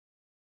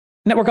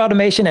Network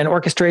automation and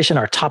orchestration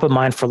are top of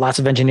mind for lots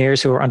of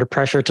engineers who are under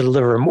pressure to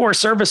deliver more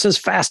services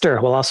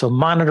faster while also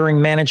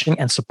monitoring, managing,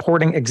 and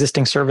supporting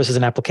existing services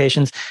and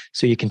applications.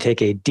 So you can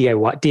take a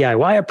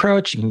DIY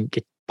approach, you can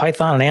get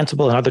Python and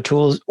Ansible and other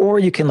tools, or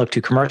you can look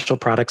to commercial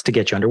products to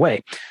get you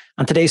underway.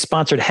 On today's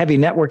sponsored Heavy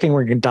Networking,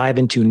 we're going to dive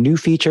into new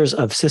features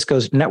of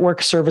Cisco's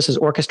Network Services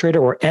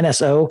Orchestrator, or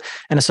NSO.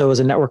 NSO is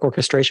a network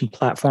orchestration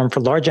platform for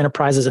large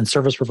enterprises and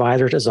service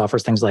providers. It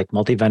offers things like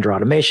multi-vendor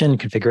automation,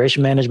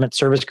 configuration management,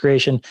 service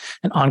creation,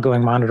 and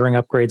ongoing monitoring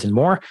upgrades and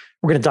more.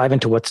 We're going to dive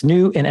into what's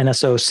new in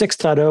NSO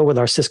 6.0 with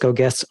our Cisco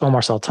guests,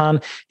 Omar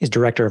Sultan. He's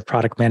Director of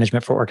Product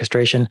Management for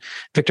Orchestration.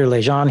 Victor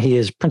Lejean, he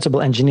is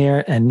Principal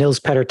Engineer, and Nils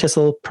Petter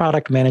Tissel,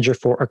 Product Manager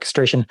for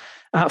Orchestration.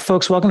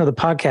 Folks, welcome to the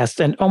podcast.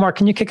 And Omar,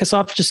 can you kick us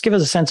off? Just give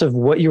us a sense of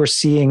what you are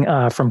seeing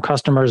from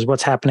customers,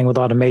 what's happening with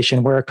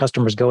automation, where are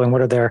customers going,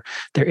 what are their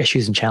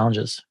issues and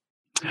challenges?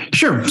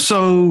 Sure.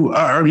 So,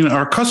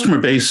 our customer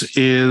base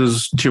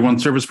is tier one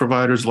service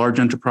providers, large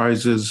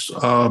enterprises,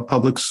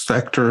 public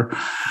sector,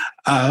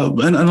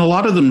 and a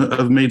lot of them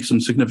have made some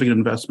significant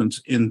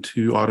investments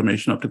into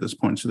automation up to this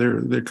point. So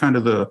they're kind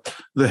of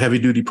the heavy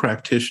duty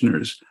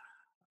practitioners.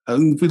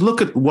 If we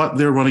look at what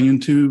they're running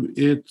into,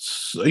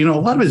 it's, a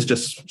lot of it is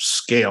just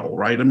scale,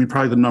 right? I mean,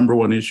 probably the number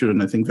one issue,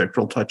 and I think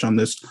Victor will touch on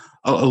this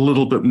a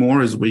little bit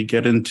more as we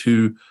get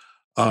into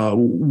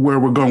where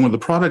we're going with the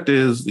product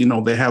is,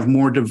 they have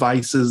more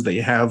devices, they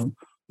have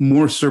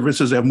more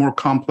services, they have more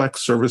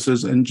complex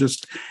services, and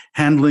just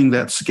handling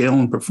that scale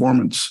and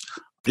performance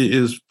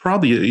is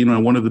probably,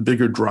 one of the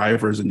bigger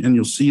drivers. And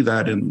you'll see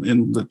that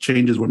in the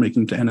changes we're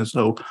making to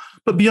NSO.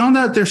 But beyond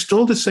that, there's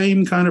still the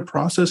same kind of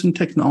process and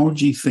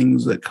technology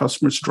things that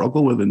customers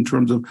struggle with in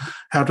terms of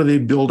how do they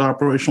build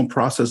operational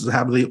processes,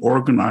 how do they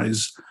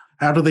organize,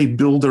 how do they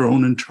build their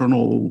own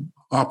internal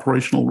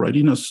operational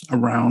readiness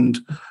around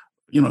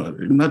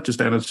not just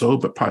NSO,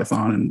 but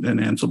Python and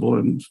Ansible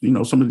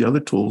and, some of the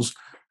other tools,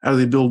 how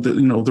they build,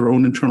 their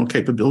own internal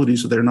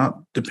capabilities so they're not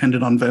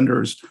dependent on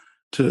vendors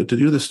to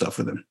do this stuff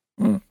for them.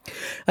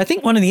 I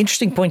think one of the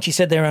interesting points you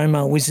said there,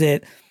 Omar, was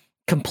that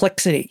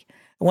complexity.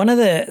 One of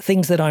the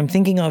things that I'm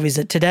thinking of is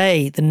that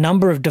today the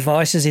number of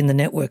devices in the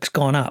network's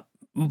gone up,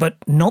 but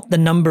not the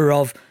number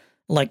of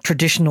like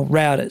traditional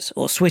routers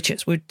or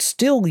switches. We're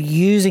still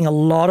using a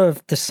lot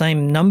of the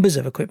same numbers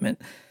of equipment.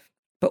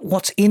 But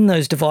what's in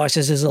those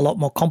devices is a lot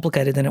more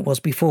complicated than it was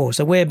before.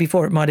 So where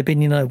before it might have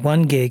been,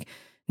 1 gig,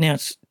 now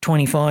it's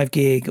 25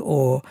 gig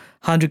or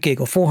 100 gig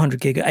or 400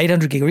 gig or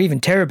 800 gig or even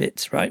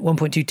terabits, right?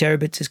 1.2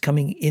 terabits is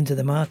coming into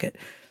the market.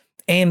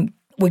 And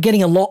we're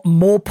getting a lot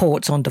more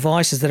ports on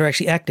devices that are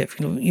actually active.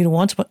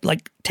 Once,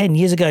 like 10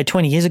 years ago,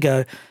 20 years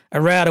ago,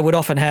 a router would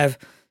often have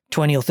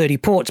 20 or 30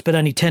 ports, but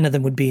only 10 of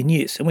them would be in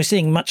use. And we're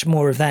seeing much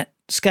more of that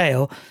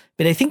scale.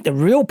 But I think the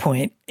real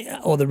point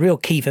or the real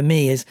key for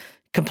me is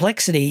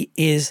complexity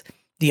is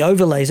the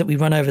overlays that we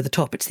run over the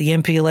top. It's the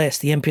MPLS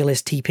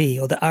TP,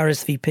 or the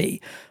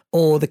RSVP,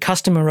 or the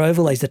customer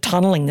overlays, the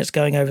tunneling that's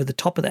going over the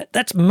top of that.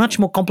 That's much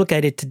more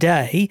complicated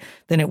today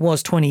than it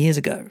was 20 years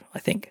ago, I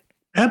think.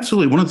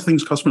 Absolutely. One of the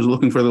things customers are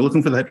looking for, they're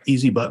looking for that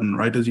easy button,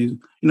 right? As you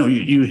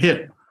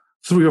hit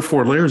 3 or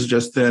 4 layers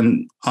just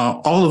then,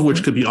 all of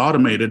which could be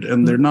automated,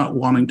 and they're not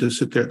wanting to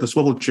sit there at the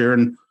swivel chair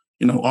and,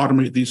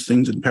 automate these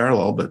things in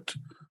parallel, but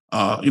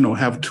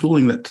have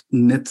tooling that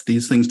knits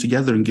these things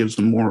together and gives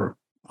them more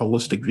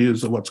holistic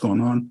views of what's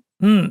going on.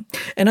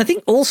 And I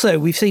think also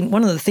we've seen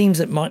one of the themes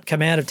that might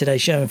come out of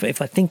today's show,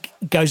 if I think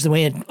goes the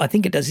way I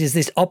think it does, is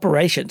this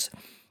operations.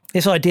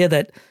 This idea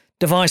that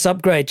device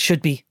upgrades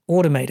should be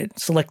automated.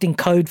 Selecting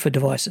code for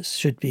devices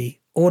should be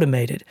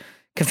automated.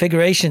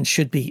 Configurations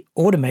should be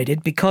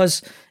automated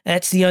because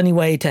that's the only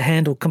way to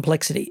handle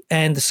complexity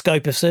and the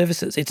scope of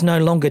services. It's no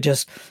longer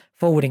just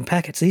forwarding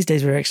packets. These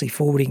days we're actually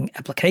forwarding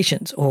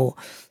applications, or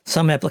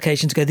some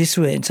applications go this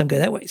way and some go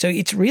that way. So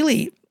it's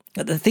really,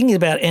 the thing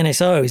about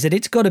NSO is that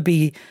it's got to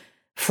be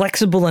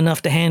flexible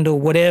enough to handle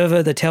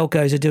whatever the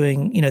telcos are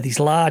doing, these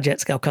large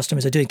at-scale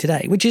customers are doing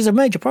today, which is a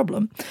major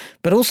problem,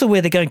 but also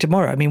where they're going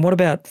tomorrow. I mean, what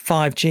about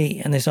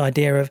 5G and this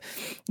idea of,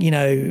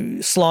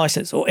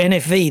 slices or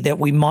NFV that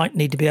we might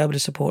need to be able to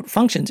support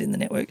functions in the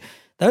network?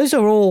 Those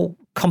are all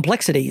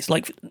complexities,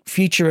 like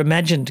future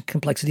imagined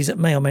complexities that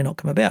may or may not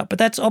come about, but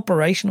that's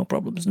operational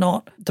problems,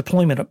 not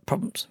deployment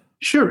problems.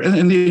 Sure.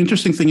 And the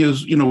interesting thing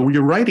is,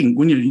 you're writing,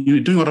 when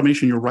you're doing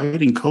automation, you're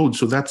writing code.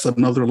 So that's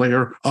another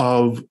layer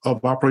of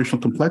operational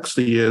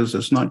complexity.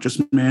 It's not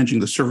just managing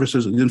the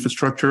services and the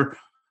infrastructure,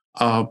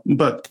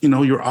 but,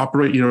 you're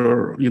updating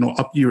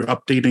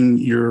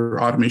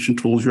your automation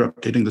tools, you're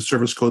updating the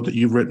service code that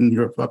you've written,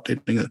 you're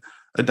updating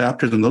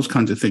adapters and those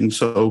kinds of things.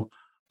 So,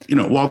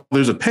 while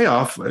there's a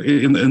payoff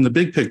in the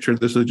big picture,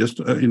 this is just,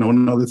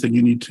 another thing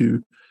you need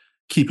to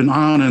keep an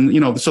eye on.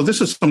 And, so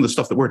this is some of the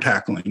stuff that we're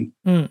tackling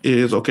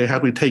is, okay, how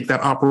do we take that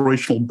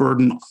operational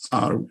burden,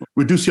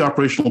 reduce the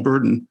operational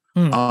burden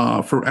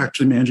for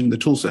actually managing the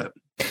tool set?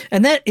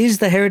 And that is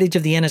the heritage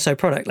of the NSO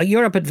product. Like,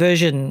 you're up at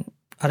version,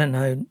 I don't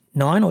know,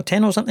 9 or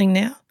 10 or something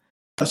now?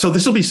 So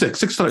this will be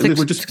 6.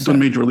 We're just doing a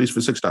major release for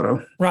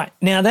 6.0. Right.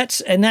 Now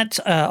that's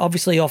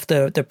obviously off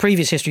the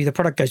previous history. The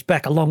product goes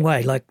back a long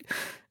way, like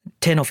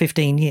 10 or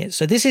 15 years.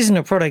 So this isn't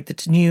a product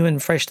that's new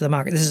and fresh to the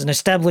market. This is an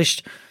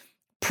established,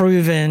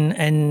 proven,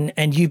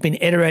 and you've been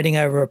iterating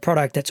over a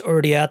product that's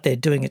already out there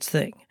doing its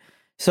thing.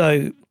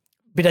 So,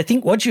 but I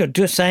think what you're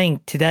just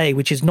saying today,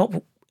 which is not,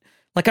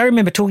 like I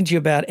remember talking to you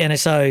about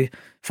NSO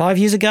 5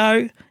 years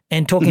ago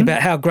and talking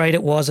about how great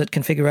it was at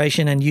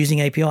configuration and using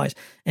APIs.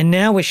 And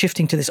now we're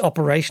shifting to this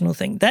operational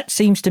thing. That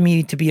seems to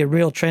me to be a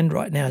real trend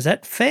right now. Is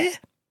that fair?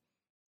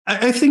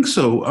 I think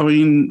so. I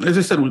mean, as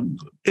I said,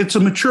 it's a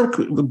mature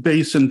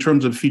base in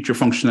terms of feature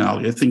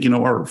functionality. I think,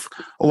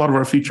 a lot of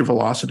our feature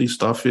velocity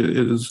stuff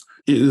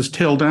is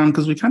tailed down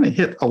because we kind of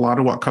hit a lot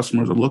of what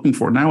customers are looking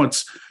for. Now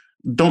it's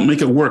don't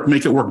make it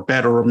work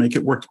better or make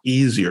it work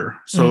easier.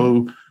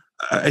 So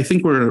I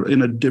think we're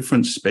in a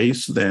different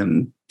space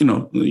than,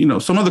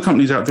 some other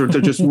companies out there,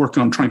 they're just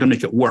working on trying to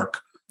make it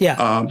work.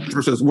 Yeah.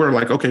 Versus we're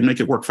like, okay, make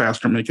it work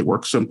faster, make it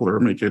work simpler,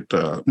 make it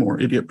more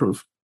idiot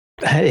proof.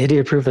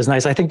 Idiot proof is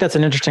nice. I think that's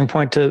an interesting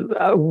point to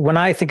when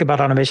I think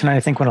about automation. I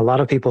think when a lot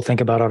of people think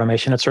about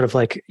automation, it's sort of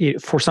like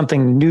for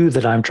something new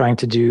that I'm trying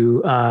to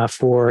do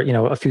for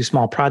a few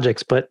small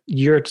projects. But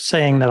you're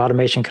saying that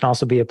automation can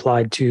also be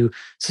applied to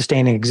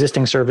sustaining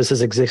existing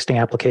services, existing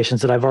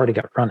applications that I've already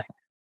got running.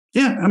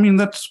 Yeah, I mean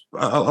that's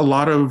a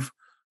lot of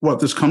what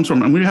this comes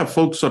from. And we have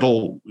folks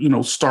that'll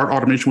start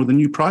automation with a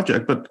new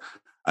project, but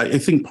I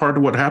think part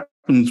of what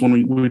happens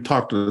when we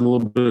talked a little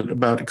bit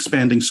about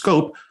expanding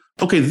scope.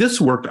 Okay, this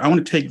worked. I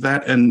want to take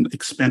that and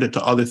expand it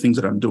to other things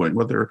that I'm doing,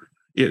 whether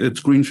it's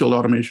greenfield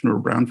automation or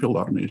brownfield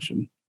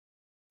automation.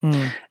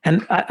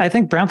 And I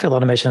think brownfield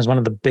automation is one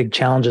of the big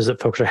challenges that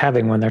folks are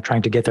having when they're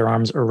trying to get their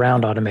arms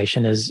around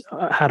automation is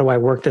how do I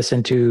work this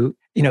into,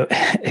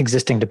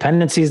 existing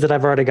dependencies that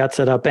I've already got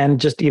set up and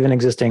just even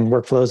existing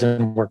workflows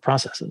and work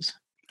processes.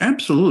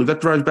 Absolutely.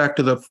 That drives back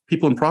to the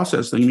people and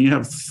process thing. When you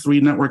have 3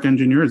 network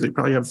engineers, they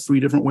probably have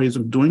 3 different ways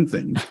of doing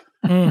things.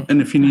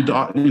 And if you need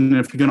to,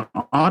 if you're going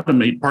to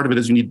automate, part of it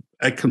is you need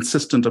a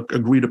consistent,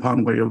 agreed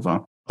upon way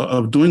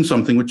of doing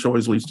something, which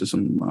always leads to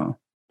some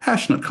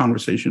passionate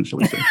conversations, shall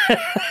we say.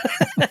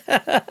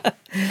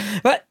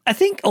 But I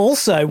think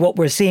also what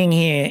we're seeing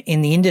here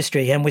in the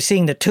industry, and we're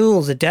seeing the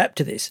tools adapt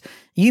to this.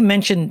 You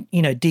mentioned,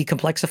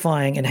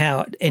 decomplexifying and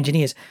how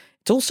engineers.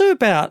 It's also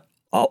about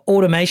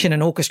automation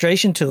and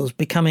orchestration tools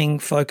becoming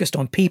focused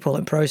on people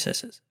and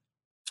processes.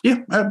 Yeah,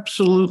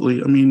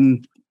 absolutely. I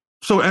mean,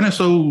 so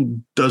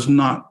NSO does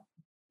not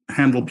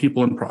handle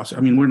people and process.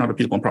 I mean, we're not a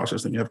people and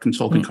process thing. You have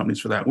consulting companies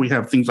for that. We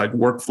have things like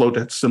workflow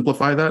to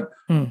simplify that.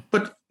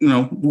 But,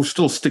 we're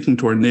still sticking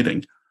to our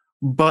knitting.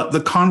 But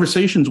the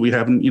conversations we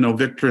have, and,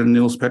 Victor and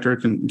Niels Petter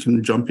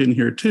can jump in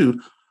here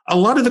too. A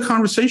lot of the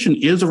conversation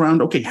is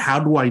around, okay, how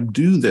do I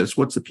do this?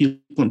 What's the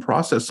people and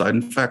process side?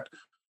 In fact,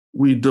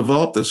 we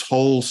developed this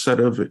whole set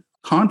of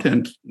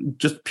content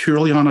just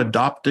purely on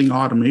adopting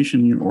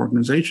automation in your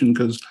organization,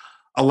 because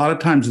a lot of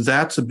times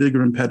that's a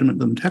bigger impediment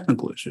than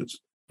technical issues.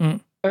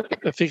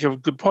 I think a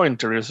good point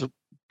there is a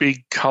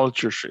big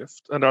culture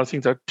shift. And I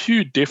think there are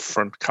 2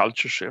 different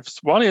culture shifts.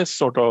 One is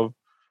sort of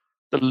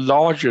the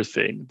larger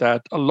thing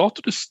that a lot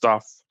of the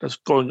stuff that's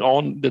going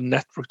on in the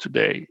network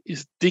today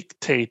is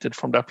dictated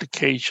from the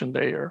application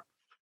layer.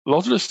 A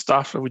lot of the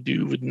stuff that we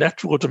do with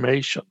network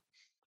automation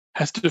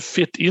has to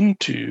fit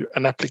into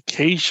an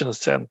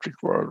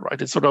application-centric world,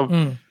 right? It's sort of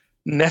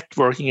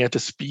networking at the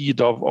speed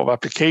of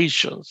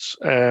applications.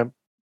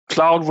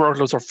 Cloud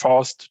workloads are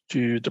fast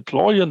to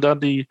deploy, and then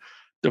the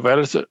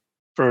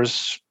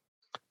developers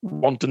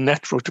want the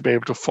network to be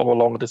able to follow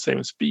along at the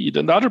same speed.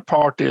 And the other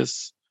part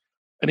is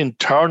an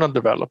internal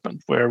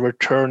development where we're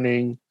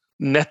turning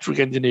network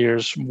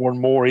engineers more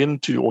and more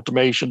into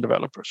automation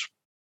developers.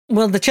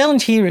 Well, the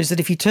challenge here is that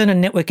if you turn a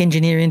network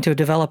engineer into a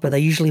developer, they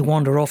usually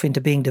wander off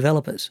into being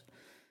developers,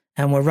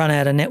 and we'll run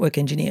out of network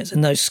engineers,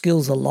 and those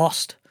skills are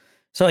lost.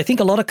 So I think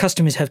a lot of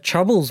customers have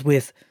troubles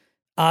with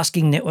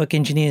asking network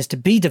engineers to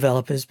be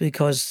developers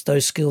because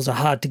those skills are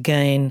hard to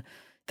gain.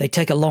 They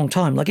take a long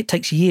time, like it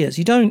takes years.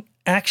 You don't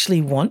actually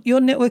want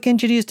your network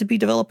engineers to be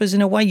developers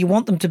in a way. You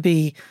want them to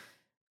be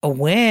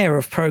aware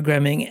of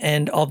programming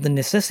and of the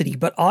necessity.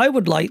 But I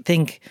would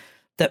think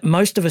that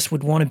most of us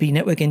would want to be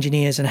network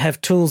engineers and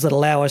have tools that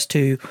allow us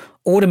to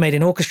automate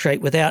and orchestrate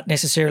without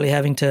necessarily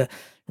having to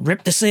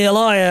rip the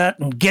CLI out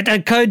and get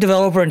a code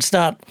developer and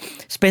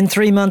spend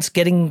 3 months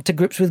getting to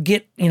grips with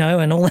Git,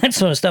 and all that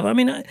sort of stuff. I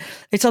mean,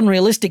 it's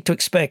unrealistic to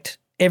expect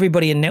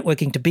everybody in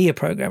networking to be a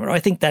programmer. I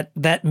think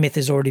that myth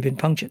has already been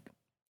punctured.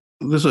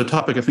 This is a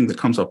topic I think that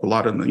comes up a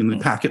lot in the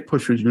packet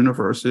pushers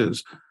universe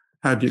is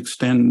how do you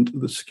extend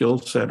the skill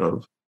set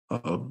of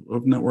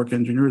network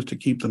engineers to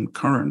keep them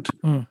current?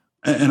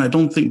 And I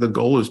don't think the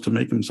goal is to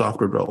make them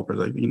software developers.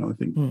 I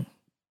think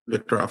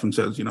Victor often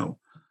says,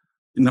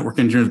 network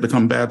engineers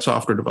become bad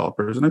software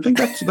developers. And I think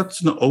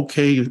that's an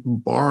okay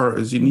bar,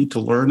 is you need to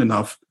learn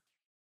enough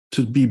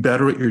to be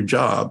better at your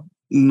job,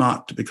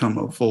 not to become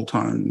a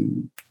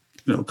full-time,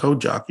 code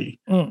jockey.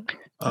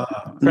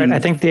 Right. I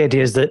think the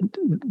idea is that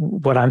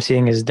what I'm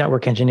seeing is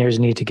network engineers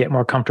need to get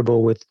more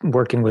comfortable with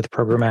working with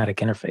programmatic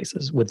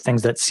interfaces, with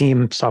things that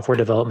seem software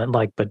development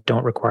like, but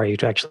don't require you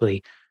to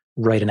actually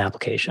write an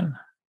application.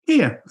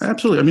 Yeah,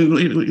 absolutely. I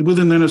mean,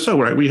 within NSO,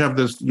 right, we have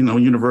this,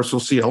 universal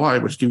CLI,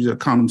 which gives you a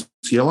common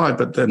CLI,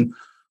 but then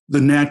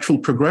the natural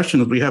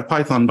progression is we have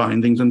Python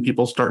bindings and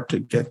people start to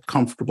get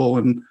comfortable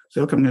and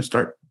say, okay, I'm going to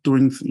start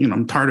doing,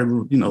 I'm tired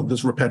of,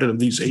 this repetitive,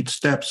 these 8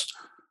 steps.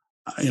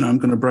 I'm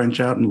going to branch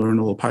out and learn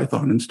a little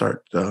Python and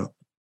start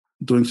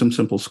doing some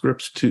simple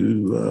scripts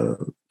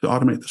to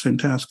automate the same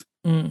task.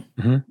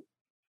 Mm-hmm.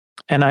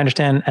 And I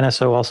understand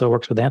NSO also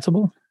works with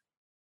Ansible.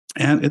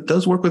 And it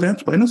does work with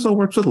Ansible. NSO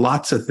works with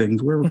lots of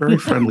things. We're very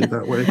friendly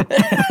that way.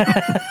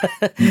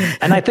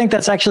 And I think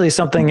that's actually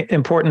something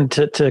important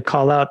to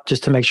call out,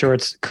 just to make sure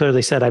it's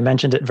clearly said. I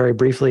mentioned it very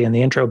briefly in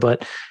the intro,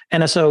 but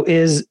NSO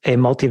is a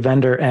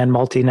multi-vendor and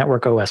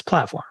multi-network OS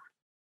platform.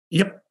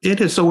 Yep,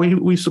 it is. So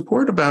we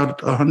support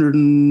about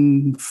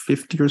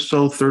 150 or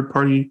so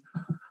third-party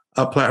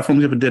platforms.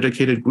 We have a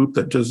dedicated group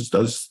that just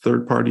does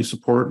third-party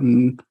support,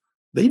 and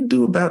they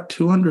do about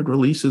 200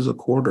 releases a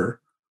quarter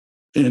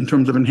in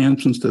terms of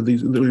enhancements to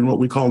these, what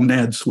we call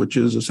NEDs, which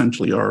is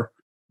essentially our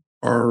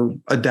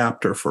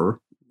adapter for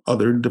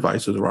other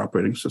devices or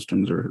operating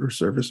systems or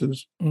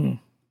services. Mm.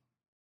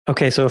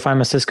 Okay, so if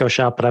I'm a Cisco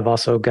shop, but I've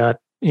also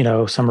got,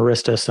 some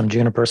Arista, some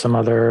Juniper, some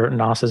other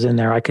NOSes in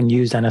there, I can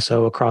use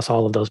NSO across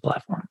all of those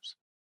platforms.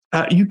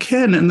 You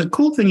can. And the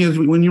cool thing is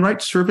when you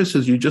write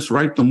services, you just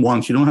write them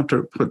once. You don't have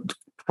to put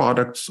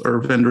products or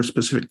vendor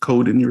specific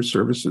code in your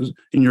services,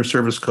 in your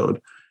service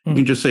code. Mm.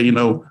 You just say,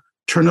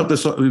 turn up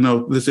this,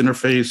 this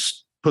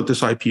interface, put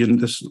this IP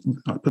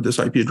put this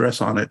IP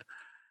address on it.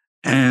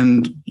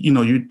 And,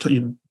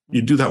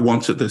 you do that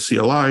once at the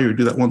CLI, or you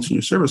do that once in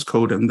your service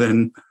code. And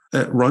then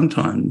at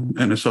runtime,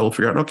 NSO will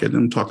figure out, okay, then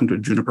I'm talking to a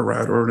Juniper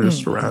router or an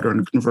Arista router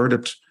and convert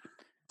it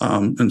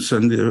and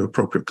send the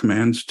appropriate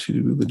commands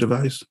to the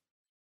device.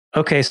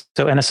 Okay, so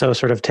NSO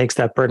sort of takes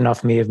that burden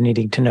off me of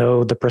needing to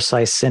know the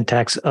precise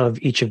syntax of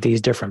each of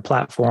these different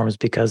platforms,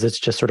 because it's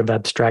just sort of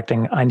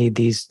abstracting. I need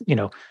these,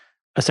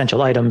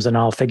 essential items, and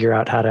I'll figure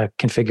out how to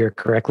configure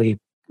correctly,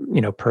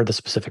 per the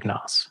specific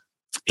NOS.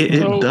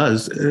 It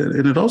does.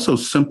 And it also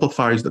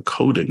simplifies the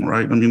coding,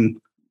 right? I mean,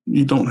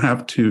 you don't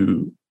have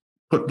to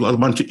put a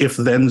bunch of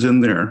if-thens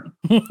in there.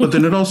 But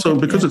then it also,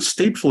 because it's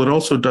stateful, it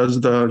also does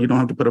you don't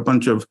have to put a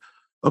bunch of,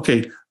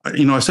 okay,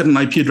 I set an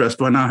IP address.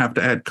 Do I now have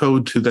to add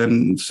code to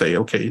then say,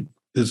 okay,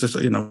 is this,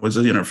 is the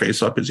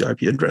interface up? Is the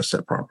IP address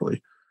set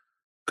properly?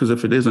 Because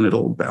if it isn't,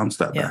 it'll bounce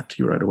that back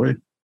to you right away.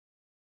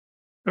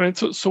 I mean,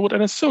 so what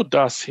NSO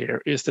does here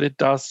is that it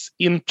does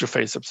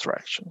interface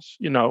abstractions.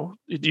 You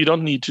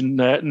don't need to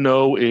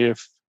know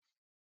if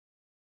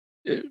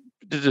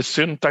the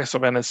syntax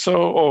of NSO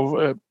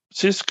or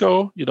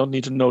Cisco. You don't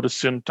need to know the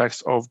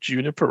syntax of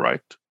Juniper,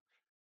 right?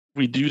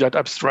 We do that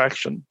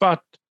abstraction,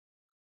 but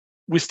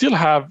we still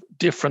have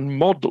different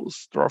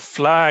models. There are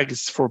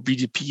flags for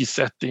BGP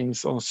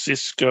settings on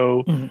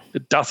Cisco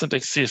that doesn't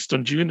exist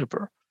on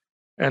Juniper.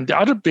 And the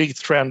other big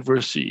trend we're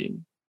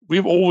seeing,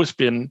 we've always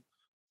been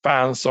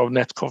fans of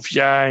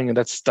netconf-yang and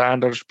that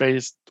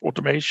standards-based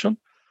automation.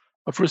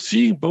 But we're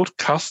seeing both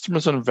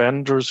customers and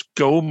vendors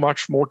go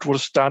much more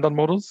towards standard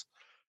models.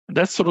 And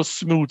that sort of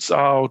smooths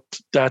out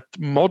that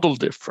model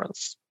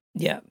difference.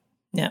 Yeah.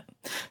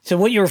 So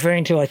what you're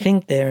referring to, I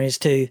think, there is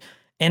to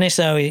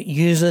NSO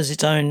uses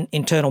its own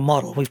internal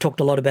model. We've talked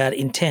a lot about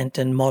intent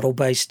and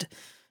model-based,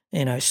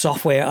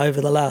 software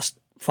over the last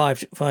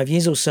five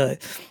years or so.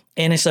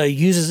 NSO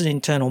uses an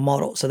internal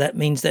model. So that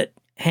means that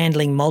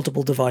handling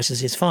multiple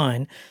devices is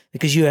fine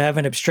because you have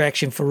an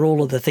abstraction for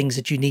all of the things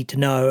that you need to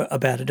know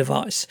about a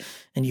device,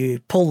 and you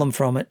pull them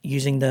from it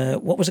using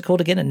what was it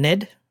called again? A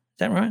NED? Is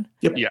that right?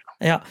 Yep.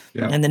 Yeah.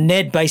 And the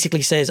NED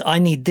basically says, I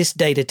need this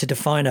data to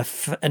define an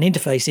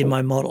interface in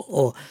my model,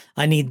 or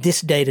I need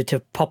this data to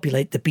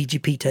populate the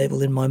BGP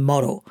table in my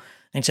model.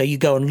 And so you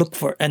go and look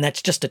for it, and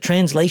that's just a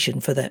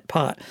translation for that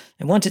part.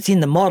 And once it's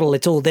in the model,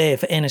 it's all there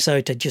for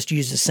NSO to just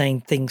use the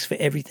same things for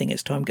everything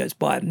as time goes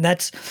by. And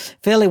that's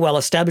fairly well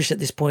established at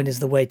this point as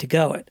the way to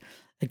go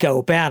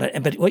about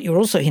it. But what you're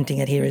also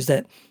hinting at here is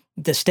that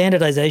the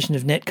standardization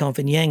of netconf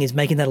and Yang is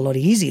making that a lot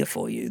easier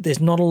for you.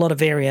 There's not a lot of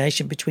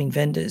variation between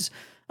vendors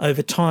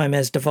over time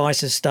as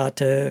devices start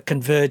to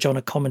converge on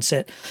a common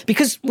set.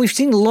 Because we've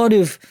seen a lot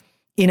of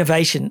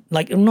innovation,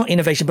 not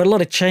innovation, but a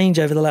lot of change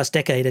over the last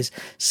decade as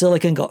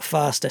silicon got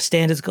faster,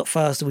 standards got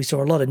faster. We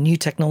saw a lot of new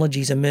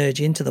technologies emerge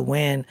into the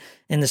WAN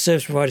and the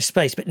service provider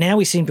space, but now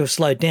we seem to have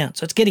slowed down.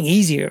 So it's getting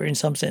easier in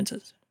some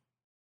senses.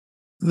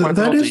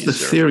 That is the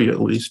theory,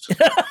 at least.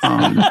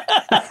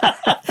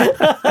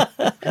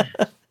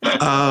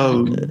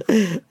 I'll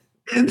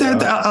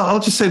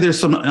just say there's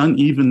some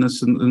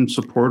unevenness in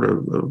support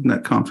of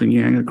netconf and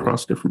Yang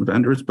across different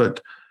vendors,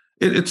 but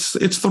it's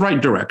the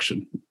right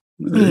direction.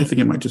 I think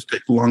it might just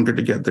take longer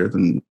to get there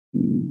than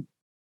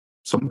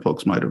some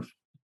folks might have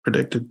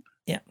predicted.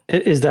 Yeah.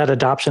 Is that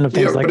adoption of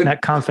things like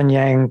netconf and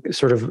Yang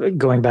sort of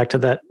going back to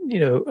that,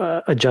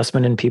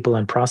 adjustment in people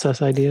and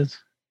process ideas?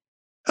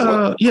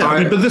 But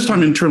this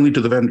time internally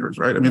to the vendors,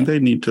 right? I mean, they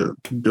need to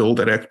build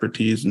that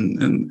expertise,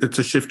 and it's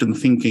a shift in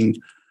thinking.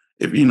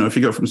 If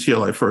you go from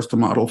CLI first to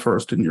model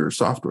first in your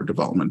software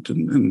development,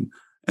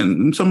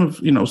 and some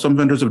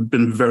vendors have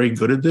been very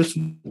good at this.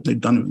 They've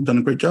done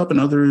a great job, and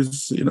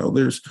others,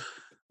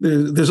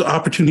 there's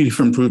opportunity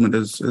for improvement,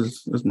 as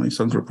my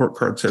son's report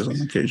card says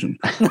on occasion.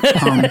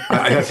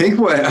 I think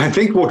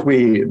what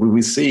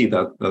we see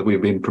that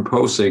we've been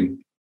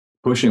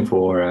pushing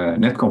for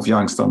NetConf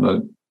Young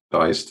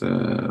standardized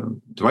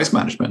device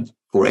management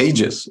for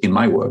ages, in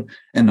my world,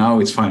 and now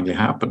it's finally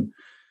happened.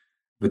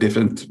 The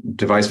different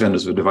device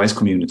vendors, the device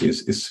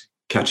communities is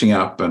catching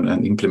up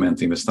and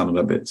implementing the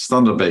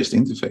standard-based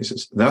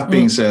interfaces. That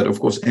being said, of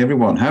course,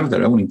 everyone have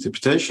their own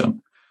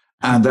interpretation,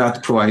 and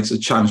that provides a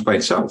challenge by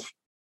itself,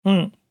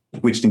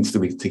 which needs to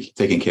be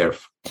taken care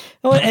of.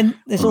 Oh, and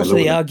there's also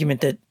the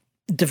argument that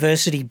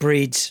diversity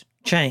breeds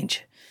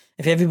change.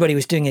 If everybody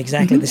was doing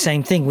exactly the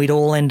same thing, we'd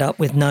all end up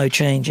with no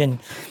change, and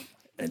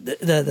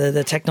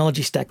the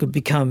technology stack would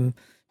become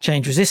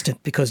change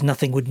resistant because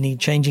nothing would need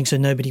changing, so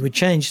nobody would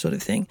change, sort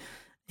of thing.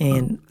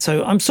 And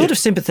so I'm sort of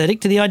sympathetic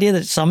to the idea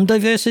that some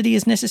diversity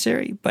is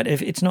necessary, but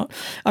if it's not,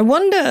 I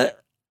wonder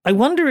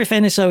if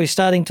NSO is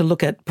starting to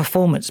look at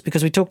performance,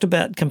 because we talked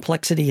about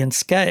complexity and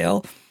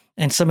scale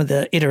and some of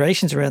the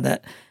iterations around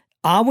that.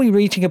 Are we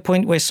reaching a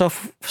point where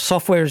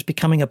software is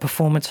becoming a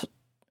performance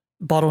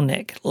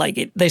bottleneck?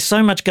 Like there's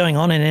so much going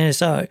on in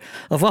NSO.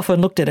 I've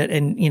often looked at it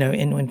and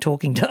when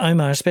talking to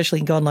Omar, especially,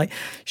 and gone like,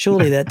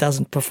 surely that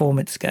doesn't perform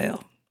at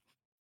scale.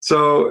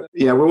 So,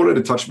 we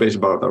already touched base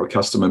about our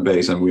customer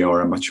base, and we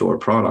are a mature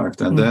product.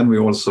 And then we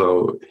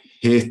also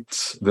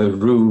hit the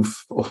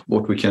roof of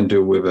what we can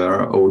do with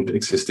our old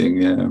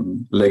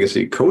existing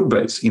legacy code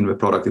base in the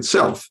product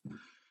itself.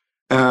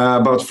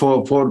 But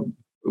for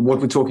what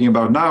we're talking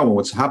about now,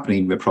 what's happening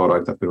in the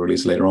product that we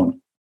release later on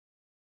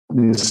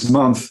this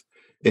month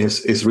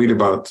is really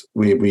about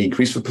we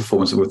increase the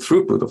performance and the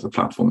throughput of the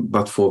platform.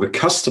 But for the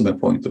customer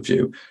point of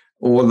view,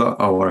 all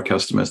our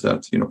customers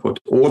that put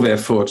all their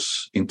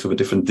efforts into the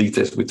different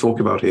details we talk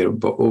about here,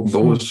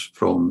 both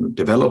from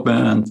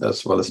development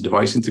as well as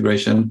device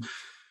integration,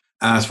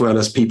 as well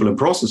as people and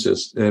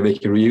processes, they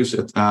can reuse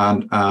it.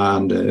 And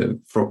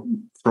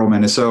from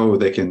NSO,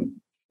 they can.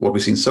 What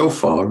we've seen so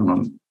far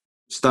on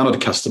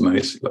standard customer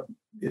is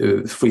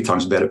 3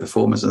 times better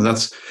performance, and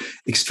that's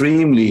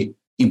extremely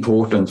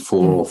important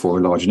for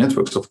large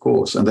networks, of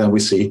course. And then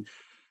we see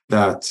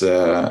that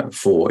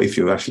if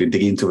you actually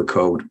dig into the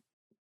code,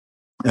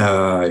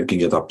 you can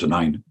get up to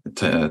 9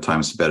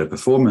 times better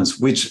performance,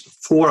 which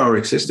for our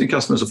existing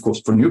customers, of course,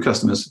 for new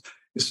customers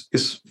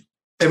is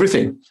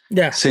everything.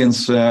 Yeah.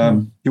 Since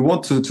you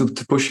want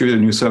to push your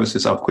new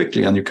services out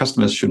quickly, and your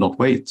customers should not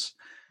wait.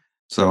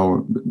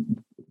 So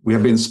we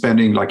have been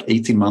spending like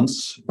 18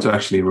 months to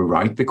actually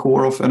rewrite the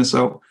core of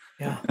NSO.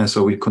 Yeah. And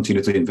so we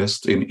continue to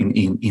invest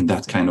in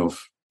that kind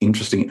of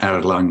interesting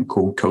Erlang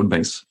code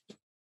base.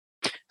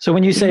 So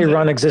when you say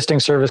run existing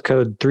service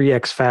code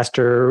 3x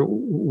faster,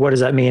 what does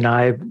that mean?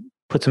 I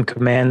put some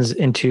commands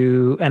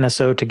into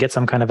NSO to get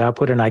some kind of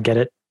output and I get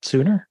it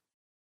sooner?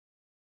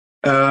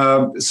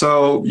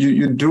 So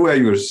you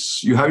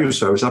have your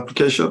service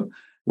application,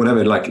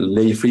 whatever, like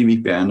layer 3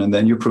 VPN, and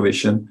then you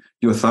provision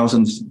your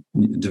 1,000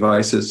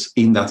 devices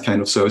in that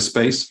kind of service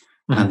space,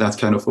 and that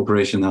kind of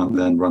operation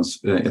then runs,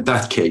 in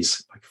that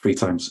case, like 3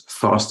 times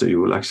faster.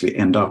 You will actually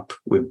end up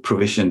with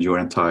provisioned your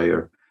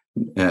entire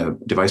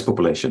device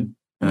population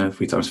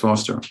 3 times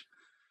faster.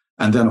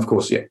 And then, of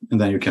course,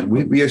 and then you can.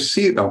 We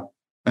see.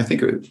 I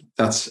think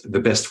that's the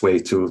best way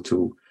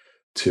to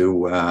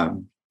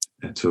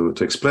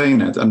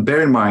explain it. And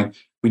bear in mind,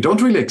 we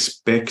don't really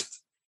expect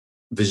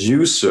the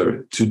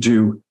user to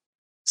do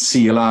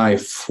CLI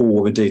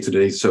for the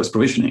day-to-day service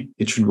provisioning.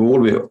 It should all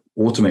be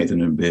automated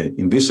and be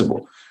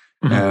invisible.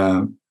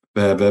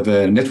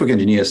 The network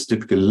engineers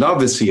typically love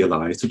the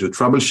CLI to do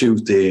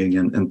troubleshooting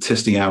and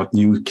testing out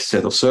new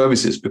set of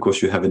services,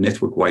 because you have a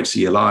network-wide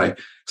CLI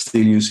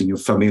still using your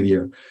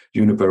familiar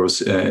Juniper or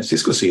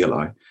Cisco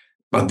CLI.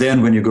 But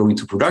then when you go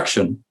into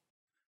production,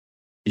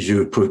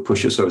 you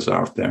push your service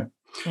out there.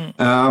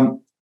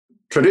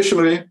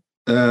 Traditionally,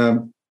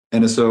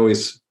 NSO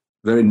is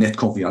very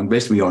NetConf Young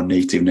based. We are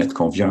native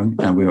NetConf Young,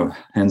 and we are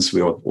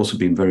also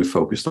been very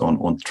focused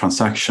on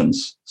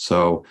transactions.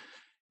 So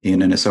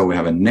in NSO, we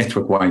have a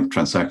network-wide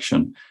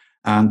transaction,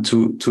 and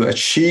to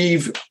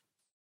achieve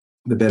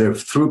the better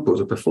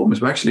throughput of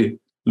performance, we actually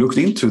looked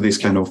into this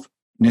kind of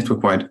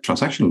network-wide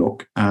transaction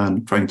lock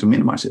and trying to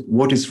minimize it.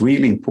 What is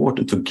really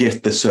important to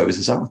get the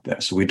services out there,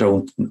 so we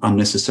don't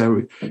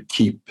unnecessarily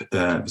keep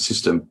the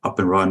system up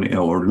and running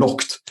or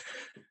locked,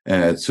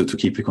 to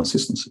keep the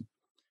consistency.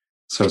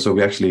 So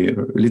we're actually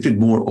a little bit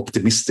more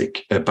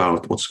optimistic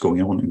about what's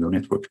going on in the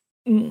network.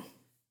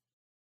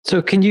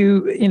 So can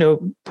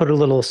you, put a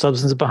little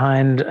substance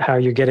behind how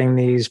you're getting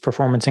these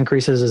performance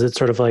increases? Is it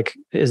sort of like,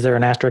 is there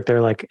an asterisk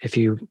there? Like if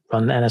you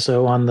run the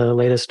NSO on the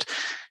latest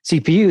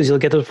CPUs, you'll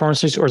get those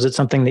performance increases, or is it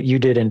something that you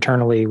did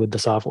internally with the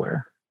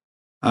software?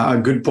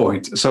 Good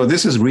point. So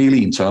this is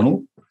really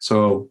internal.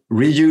 So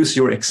reuse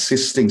your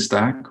existing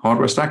stack,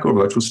 hardware stack or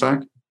virtual stack.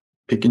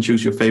 Pick and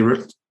choose your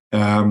favorite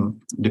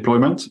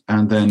deployment,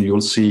 and then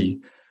you'll see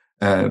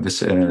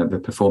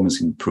the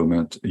performance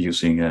improvement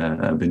using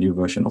the new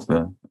version of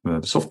the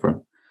software.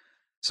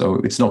 So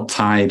it's not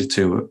tied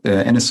to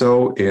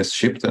NSO is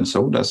shipped and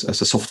sold as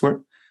a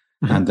software.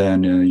 Mm-hmm. And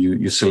then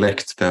you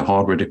select the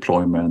hardware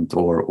deployment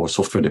or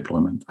software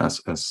deployment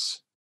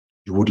as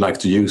you would like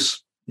to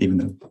use, even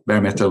the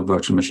bare metal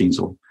virtual machines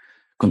or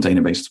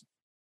container-based.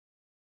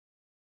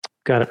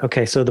 Got it.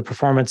 Okay, so the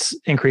performance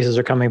increases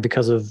are coming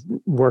because of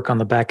work on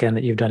the back end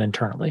that you've done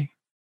internally.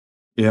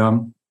 Yeah,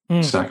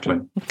 exactly.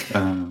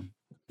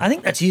 I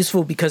think that's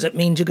useful because it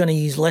means you're going to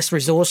use less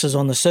resources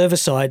on the server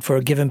side for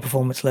a given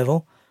performance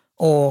level.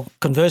 Or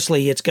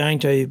conversely, it's going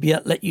to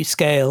let you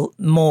scale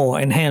more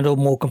and handle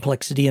more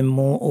complexity and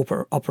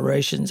more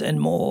operations and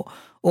more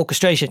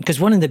orchestration. Because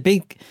one of the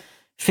big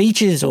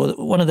features or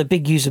one of the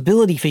big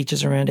usability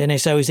features around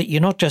NSO is that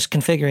you're not just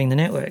configuring the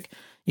network.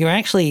 You're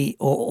actually,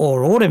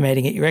 or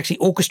automating it, you're actually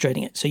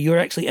orchestrating it. So you're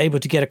actually able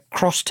to get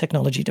across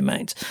technology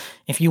domains.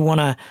 If you want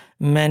to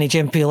manage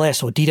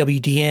MPLS or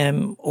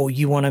DWDM, or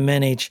you want to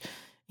manage,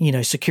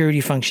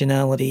 security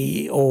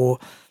functionality, or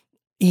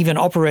even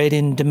operate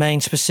in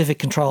domain-specific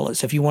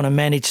controllers. If you want to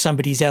manage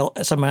someone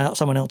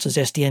else's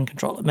SDN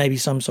controller, maybe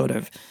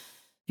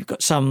you've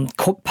got some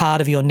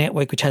part of your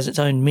network which has its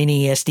own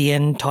mini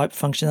SDN type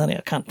functionality.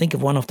 I can't think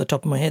of one off the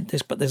top of my head,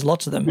 but there's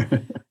lots of them.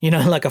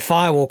 Like a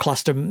firewall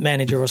cluster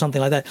manager or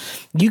something like that.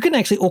 You can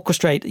actually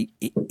orchestrate.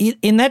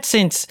 In that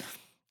sense,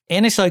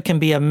 NSO can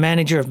be a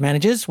manager of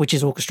managers, which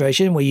is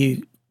orchestration, where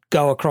you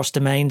go across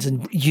domains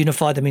and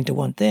unify them into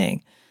one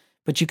thing.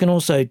 But you can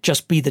also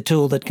just be the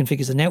tool that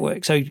configures the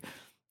network. So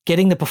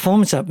getting the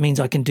performance up means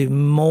I can do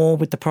more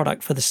with the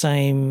product for the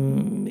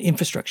same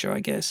infrastructure, I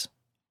guess.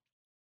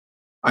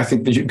 I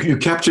think that you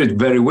capture it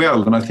very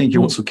well, and I think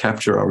you also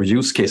capture our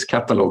use case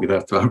catalog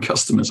that our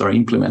customers are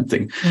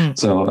implementing.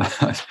 So, well,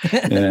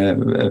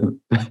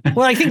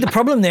 I think the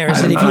problem there is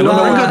that if you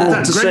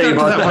Greg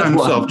got that by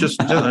himself.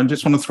 I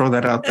just want to throw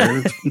that out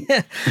there.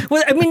 Yeah.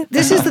 Well, I mean,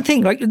 this is the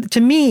thing. Right?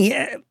 To me,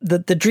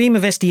 the dream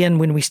of SDN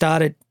when we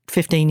started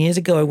 15 years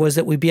ago was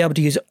that we'd be able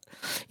to use,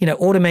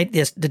 automate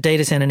the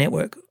data center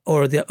network,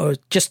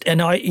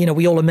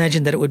 we all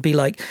imagined that it would be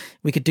like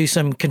we could do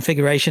some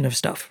configuration of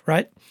stuff,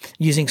 right,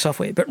 using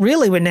software. But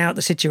really, we're now at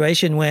the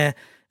situation where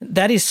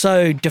that is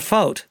so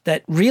default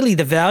that really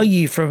the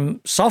value from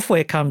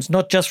software comes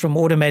not just from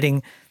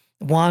automating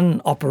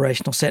one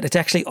operational set, it's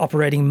actually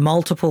operating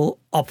multiple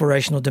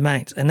operational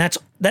domains. And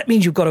that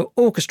means you've got to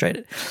orchestrate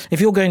it. If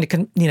you're going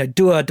to,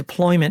 do a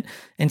deployment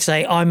and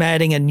say, I'm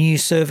adding a new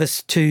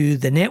service to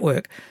the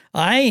network,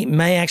 I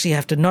may actually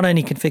have to not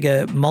only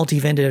configure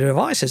multi-vendor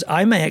devices,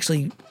 I may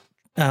actually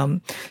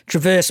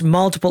traverse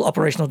multiple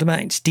operational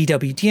domains,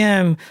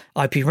 DWDM,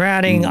 IP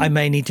routing. I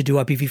may need to do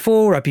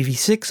IPv4,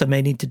 IPv6. I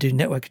may need to do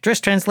network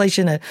address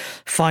translation,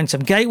 find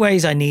some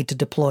gateways. I need to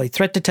deploy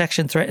threat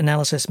detection, threat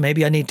analysis.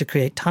 Maybe I need to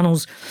create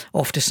tunnels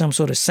off to some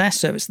sort of SaaS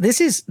service. This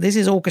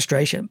is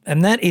orchestration,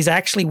 and that is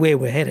actually where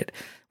we're headed.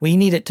 We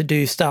need it to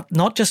do stuff,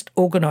 not just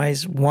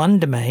organize one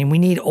domain. We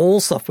need all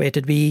software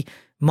to be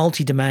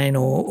multi-domain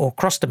or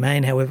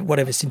cross-domain,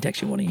 whatever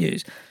syntax you want to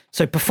use.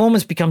 So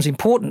performance becomes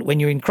important when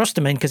you're in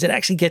cross-domain because it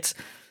actually gets,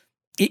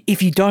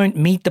 if you don't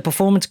meet the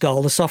performance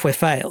goal, the software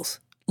fails.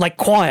 Like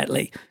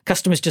quietly,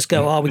 customers just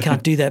go, we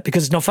can't do that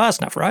because it's not fast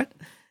enough, right?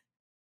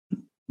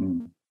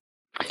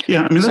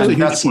 Yeah, I mean, that's a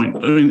huge point.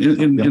 I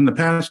mean, in the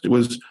past, it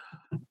was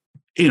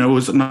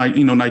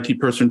an IT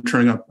person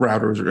turning up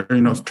routers or,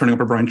 turning up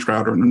a branch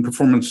router, and then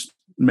performance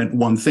meant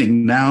one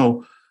thing.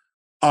 Now,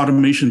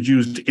 automation is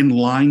used in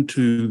line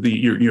to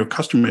your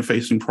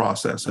customer-facing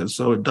processes,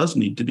 so it does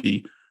need to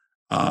be,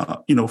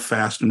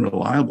 fast and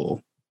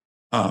reliable.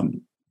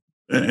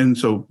 And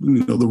so,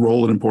 the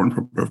role and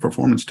importance of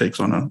performance takes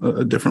on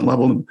a different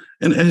level.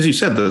 And as you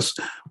said,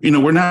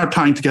 we're now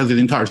tying together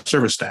the entire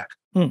service stack.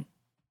 From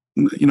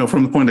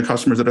the point of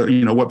customers that are,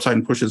 website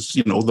and pushes,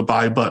 the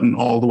buy button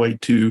all the way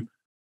to,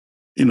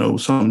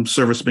 some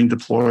service being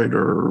deployed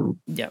or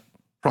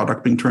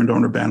product being turned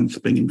on or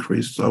bandwidth being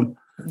increased. So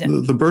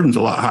the burden's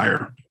a lot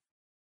higher.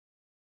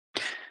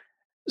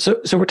 So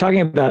we're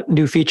talking about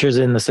new features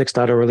in the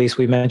 6.0 release.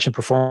 We mentioned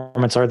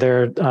performance. Are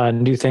there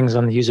new things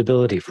on the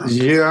usability front?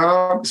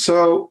 Yeah.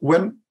 So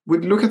when we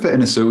look at the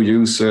NSO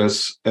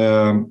users,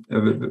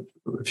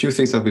 a few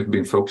things that we've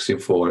been focusing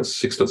for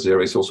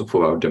 6.0 is also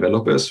for our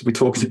developers.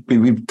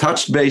 We've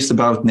touched base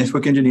about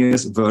network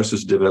engineers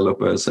versus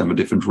developers and the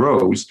different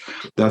roles.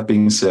 That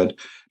being said,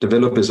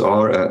 developers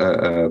are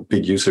a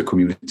big user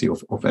community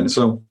of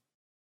NSO.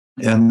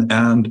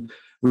 And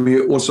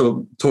we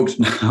also talked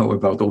now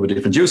about all the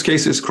different use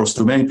cases,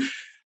 cross-domain,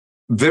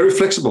 very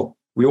flexible.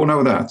 We all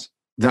know that.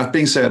 That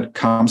being said,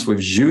 comes with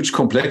huge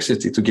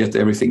complexity to get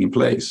everything in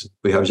place.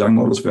 We have young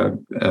models, we have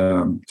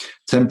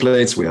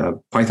templates, we have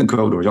Python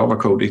code or Java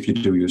code if you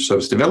do your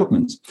service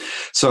development.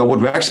 So what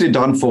we've actually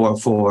done for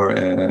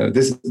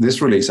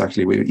this release,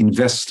 actually, we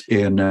invest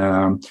in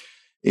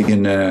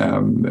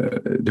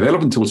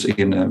development tools with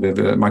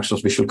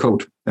Microsoft Visual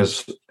Code.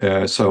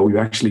 So you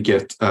actually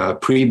get a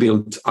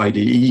pre-built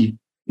IDE,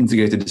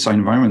 integrated design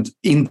environment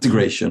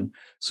integration.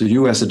 So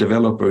you as a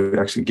developer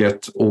actually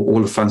get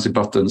all the fancy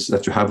buttons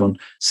that you have on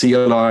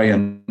CLI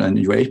and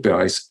your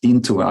APIs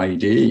into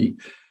IDE,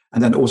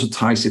 and then also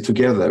ties it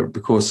together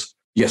because,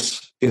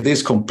 yes, it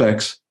is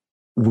complex.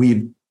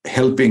 We're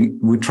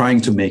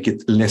trying to make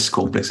it less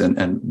complex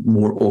and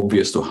more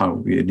obvious to how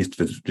we knit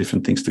the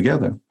different things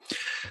together.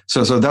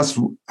 So that's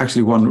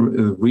actually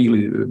one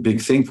really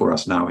big thing for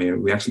us now here.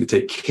 We actually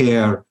take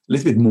care a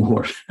little bit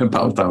more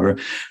about our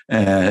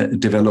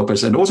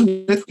developers and also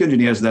network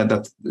engineers that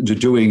are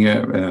doing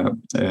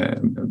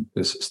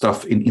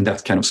stuff in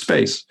that kind of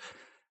space.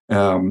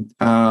 And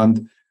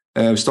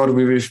started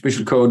with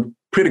Visual Code,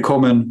 pretty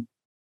common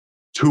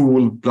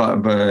tool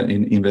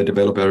in the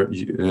developer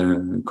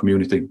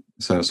community.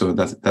 So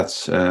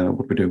that's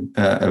what we do.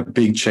 A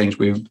big change.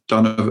 We've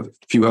done a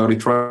few early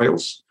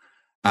trials,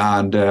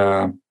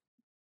 and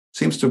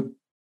seems to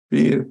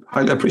be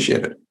highly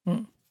appreciated.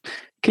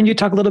 Can you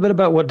talk a little bit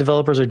about what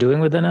developers are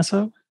doing with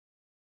NSO?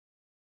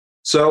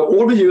 So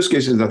all the use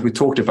cases that we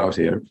talked about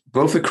here,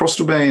 both the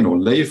cross-domain or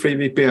layer-free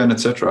VPN,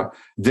 etc.,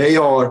 they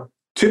are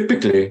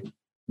typically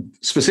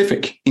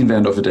specific in the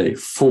end of the day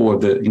for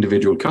the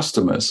individual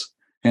customers.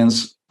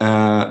 Hence,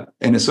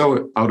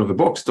 NSO out of the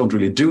box don't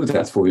really do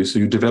that for you. So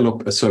you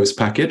develop a service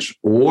package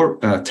or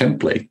a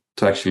template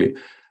to actually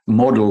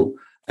model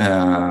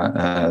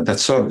that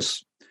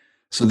service.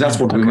 So that's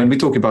what when we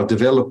talk about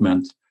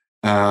development,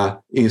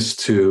 is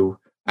to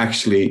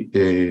actually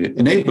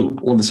enable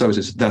all the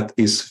services that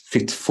is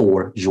fit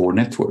for your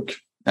network.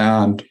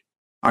 And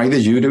either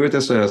you do it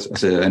as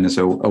an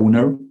NSO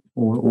owner,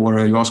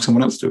 or you ask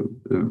someone else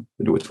to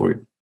do it for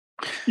you.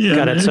 Yeah,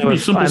 Got it. And So it can be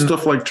simple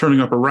stuff like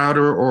turning up a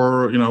router,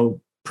 or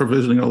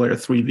provisioning a layer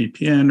 3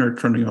 VPN, or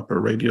turning up a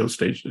radio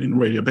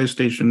base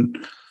station.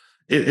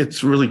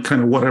 It's really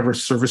kind of whatever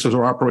services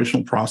or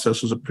operational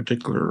processes a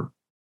particular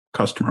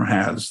customer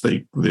has.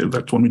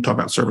 That's when we talk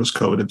about service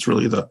code. It's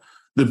really the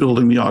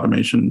building the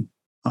automation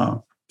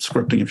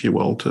scripting, if you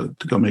will, to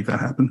go make that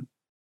happen.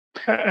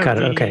 Got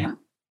it. Okay.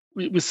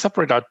 We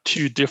separate out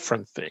two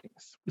different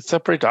things. We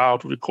separate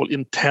out what we call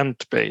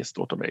intent-based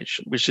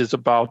automation, which is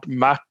about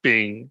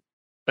mapping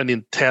an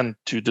intent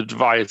to the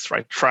device,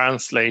 right?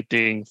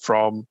 Translating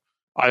from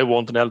I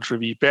want an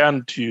L3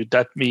 VPN to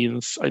that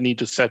means I need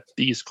to set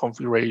these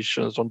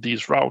configurations on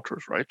these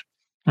routers, right?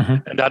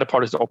 Mm-hmm. And the other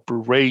part is the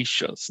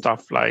operation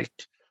stuff like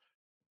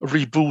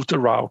reboot a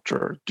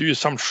router, do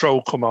some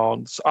show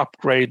commands,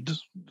 upgrade the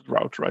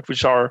router, right?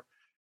 Which are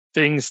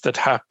things that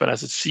happen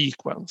as a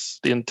sequence.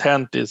 The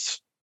intent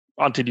is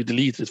until you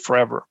delete it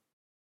forever.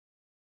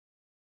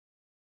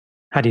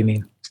 How do you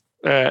mean?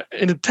 An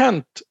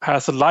intent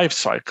has a life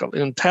cycle.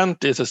 An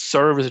intent is a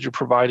service that you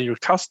provide to your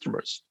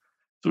customers.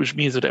 So which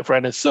means that for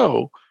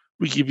NSO,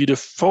 we give you the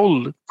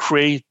full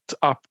create,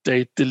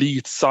 update,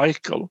 delete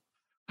cycle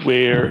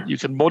where you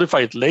can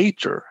modify it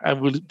later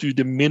and we'll do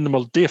the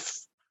minimal diff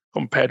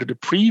compared to the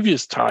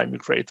previous time you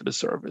created the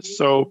service.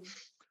 So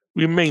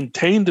we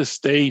maintain the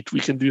state. We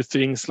can do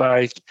things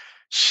like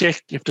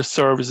check if the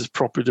service is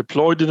properly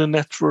deployed in the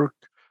network,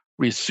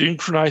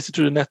 resynchronize it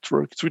to the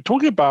network. So we're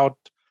talking about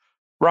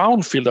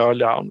brownfield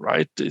early on,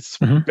 right? It's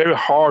very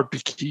hard to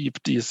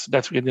keep these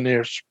network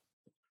engineers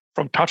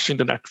from touching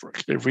the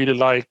network. They really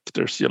like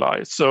their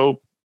CLI.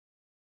 So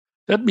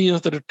that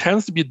means that there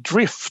tends to be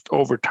drift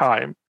over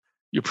time.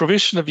 You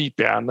provision a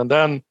VPN and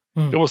then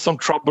there was some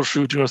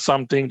troubleshooting or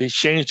something. They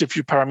changed a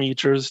few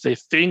parameters. They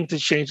think they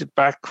changed it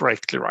back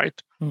correctly, right?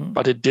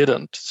 But it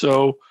didn't.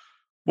 So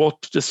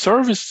what the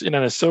service in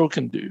NSO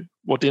can do,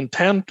 what the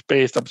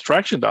intent-based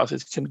abstraction does,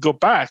 is it can go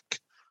back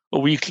a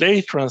week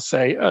later and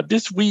say,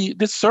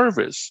 this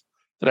service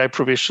that I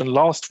provisioned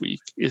last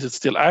week, is it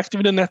still active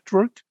in the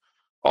network?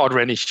 Are there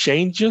any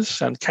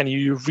changes? And can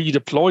you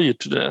redeploy it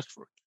to the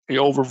network? Can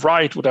you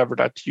overwrite whatever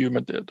that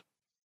human did?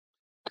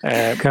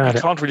 You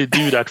can't really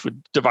do that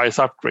with device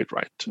upgrade,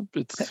 right?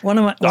 One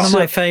of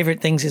my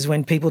favorite things is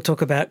when people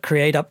talk about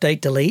create,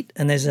 update, delete,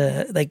 and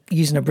they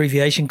use an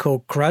abbreviation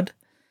called CRUD.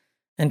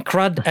 And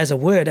CRUD as a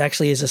word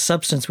actually is a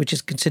substance which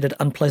is considered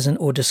unpleasant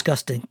or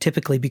disgusting,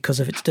 typically because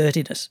of its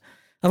dirtiness.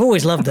 I've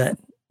always loved that.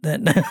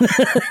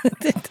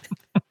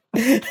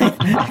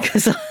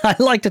 Because I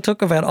like to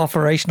talk about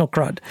operational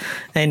CRUD,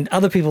 and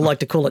other people like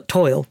to call it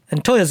toil,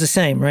 and toil is the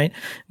same, right?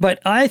 But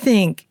I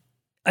think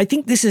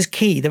this is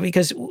key, that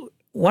because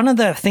one of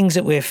the things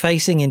that we're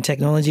facing in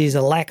technology is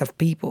a lack of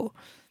people.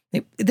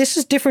 This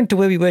is different to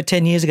where we were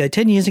 10 years ago.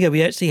 10 years ago,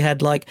 we actually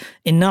had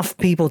enough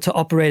people to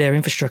operate our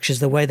infrastructures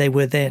the way they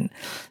were then.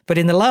 But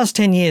in the last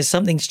 10 years,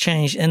 something's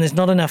changed and there's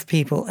not enough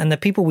people. And the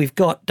people we've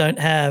got don't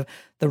have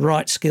the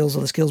right skills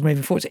or the skills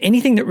moving forward. So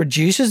anything that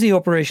reduces the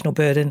operational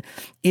burden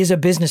is a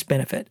business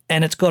benefit,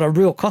 and it's got a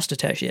real cost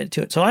associated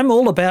to it. So I'm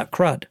all about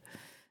CRUD.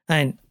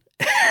 And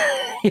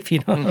if you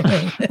know what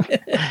I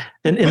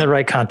mean. In the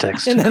right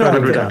context. In the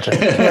right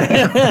context.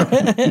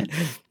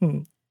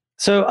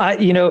 So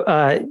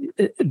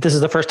this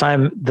is the first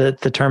time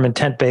that the term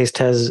intent-based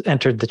has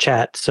entered the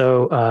chat.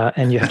 So,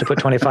 and you have to put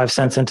 25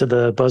 cents into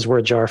the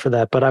buzzword jar for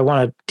that. But I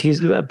want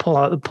to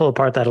pull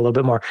apart that a little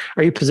bit more.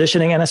 Are you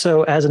positioning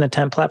NSO as an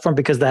intent platform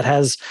because that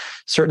has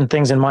certain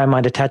things in my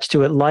mind attached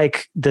to it,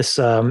 like this,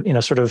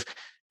 sort of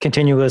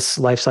continuous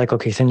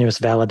lifecycle, continuous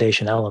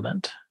validation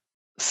element?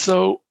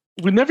 So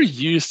we never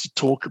used to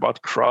talk about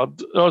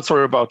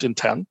about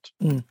intent.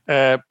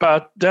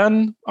 But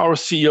then our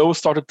CEO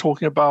started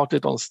talking about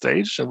it on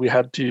stage, and we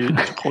had to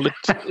call it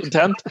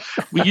intent.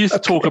 We used to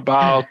talk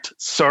about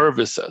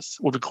services,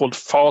 what we called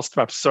fast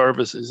map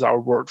services is our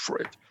word for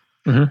it.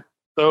 Mm-hmm.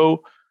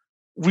 So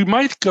we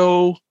might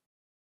go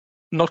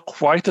not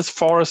quite as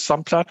far as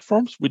some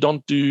platforms. We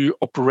don't do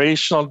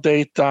operational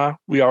data.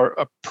 We are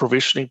a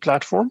provisioning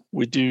platform.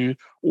 We do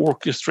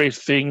orchestrate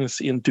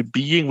things into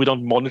being. We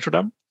don't monitor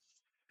them.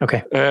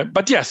 Okay.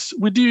 But yes,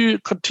 we do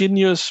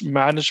continuous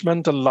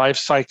management and life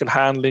cycle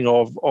handling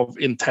of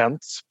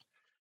intents.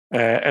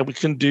 And we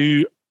can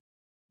do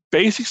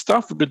basic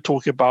stuff. We've been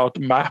talking about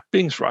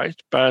mappings,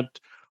 right? But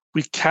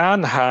we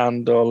can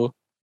handle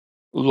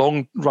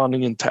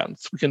long-running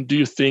intents. We can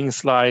do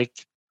things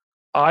like,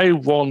 I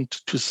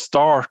want to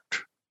start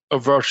a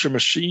virtual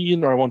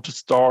machine, or I want to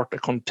start a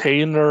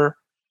container.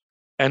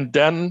 And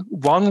then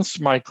once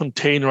my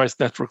containerized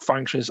network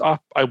function is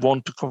up, I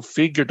want to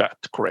configure that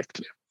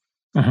correctly.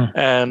 Mm-hmm.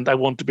 And I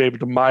want to be able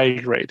to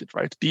migrate it,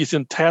 right? These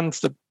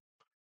intents that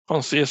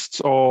consists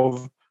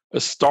of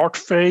a start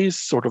phase,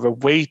 sort of a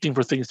waiting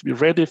for things to be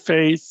ready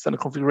phase, and a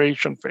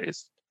configuration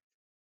phase.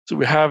 So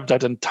we have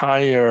that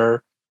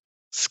entire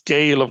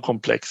scale of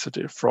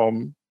complexity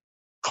from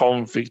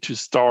config to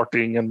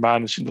starting and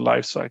managing the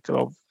lifecycle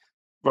of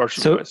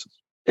virtual devices.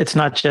 It's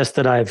not just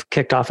that I've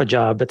kicked off a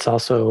job, it's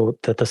also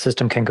that the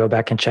system can go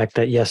back and check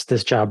that, yes,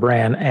 this job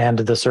ran and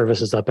the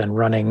service is up and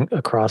running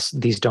across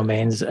these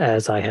domains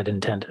as I had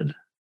intended.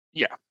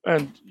 Yeah,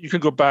 and you can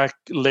go back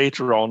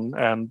later on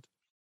and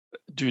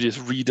do this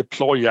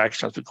redeploy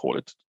action, as we call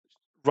it.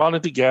 Run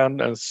it again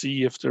and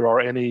see if there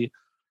are any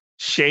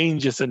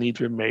changes that need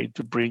to be made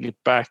to bring it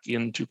back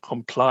into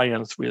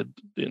compliance with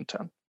the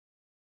intent.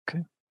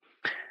 Okay.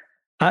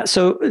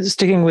 So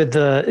sticking with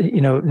the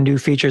new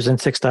features in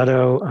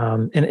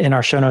 6.0, in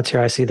our show notes here,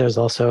 I see there's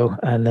also,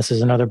 and this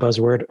is another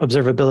buzzword,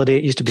 observability.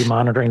 It used to be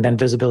monitoring, then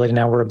visibility.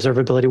 Now we're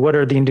observability. What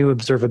are the new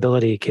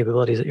observability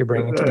capabilities that you're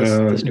bringing to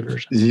this new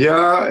version?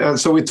 Yeah,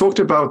 so we talked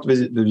about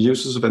the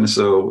users of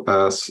NSO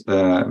as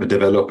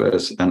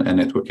developers and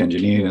network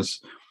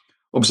engineers.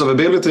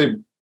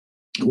 Observability,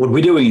 what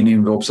we're doing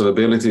in the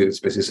observability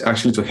space is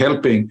actually to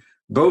helping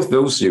both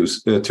those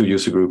two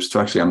user groups to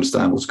actually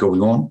understand what's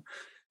going on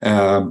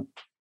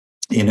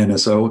in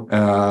NSO,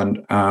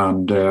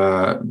 and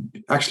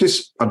actually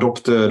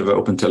adopted the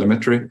open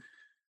telemetry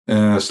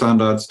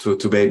standards to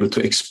be able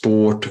to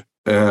export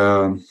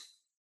the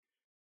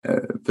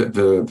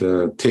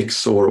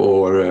ticks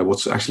or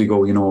what's actually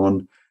going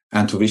on,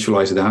 and to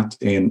visualize that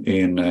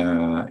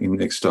in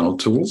external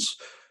tools.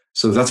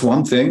 So that's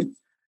one thing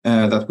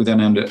that we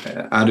then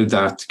added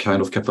that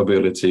kind of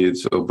capability.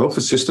 So both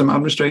the system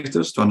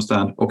administrators to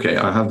understand, okay,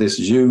 I have this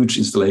huge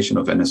installation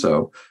of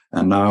NSO,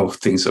 and now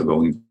things are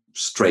going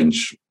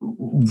strange.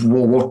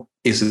 What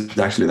is it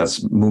actually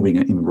that's moving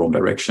in the wrong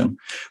direction?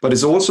 But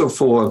it's also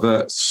for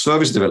the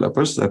service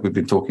developers that we've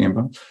been talking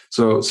about.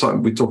 So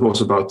we talk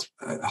also about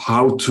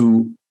how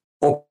to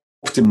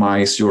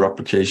optimize your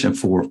application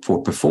for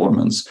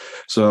performance.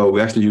 So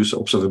we actually use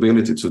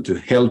observability to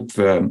help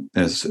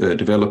as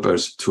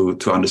developers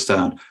to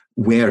understand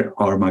where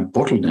are my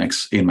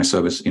bottlenecks in my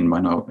service in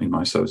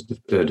my service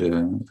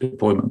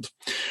deployment.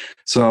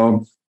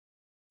 So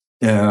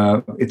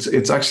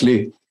it's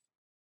actually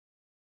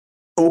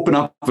open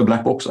up the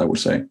black box, I would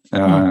say,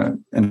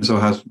 and so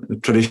has a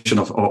tradition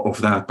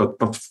of that,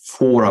 but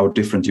for our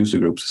different user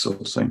groups, so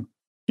to say.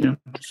 Yeah.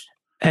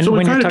 And so we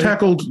when kind of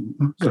tackled.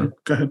 Go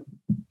ahead.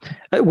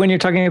 When you're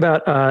talking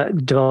about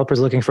developers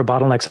looking for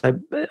bottlenecks,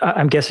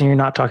 I'm guessing you're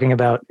not talking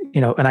about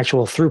an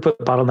actual throughput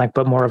bottleneck,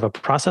 but more of a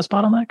process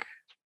bottleneck.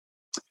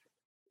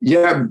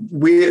 Yeah,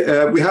 we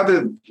have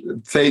a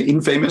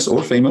infamous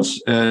or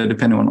famous,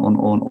 depending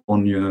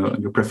on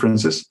your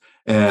preferences.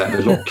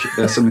 The lock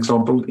as an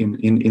example in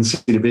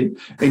CDB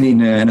and in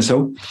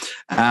NSO,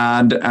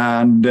 and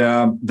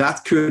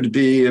that could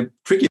be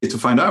tricky to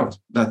find out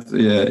that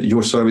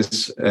your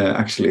service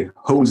actually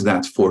holds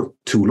that for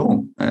too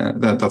long.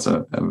 That's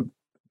a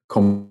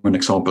common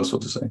example, so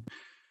to say.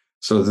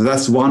 So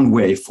that's one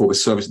way for a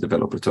service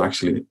developer to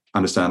actually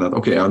understand that,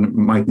 okay, I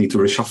might need to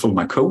reshuffle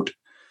my code.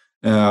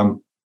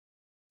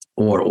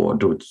 Or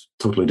do it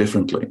totally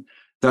differently.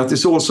 That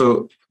is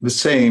also the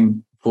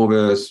same for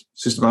the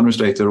system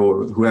administrator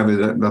or whoever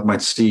that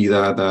might see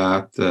that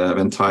the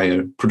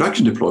entire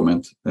production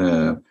deployment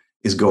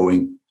is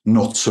going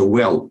not so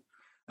well,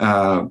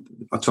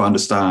 to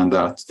understand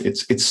that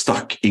it's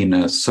stuck in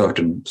a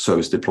certain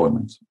service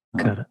deployment.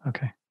 Got it.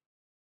 Okay.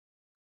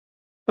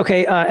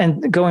 Okay,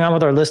 and going on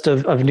with our list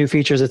of new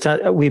features,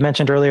 we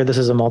mentioned earlier this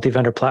is a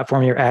multi-vendor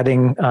platform. You're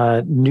adding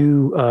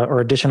new or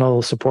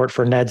additional support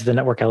for NEDS, the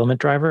network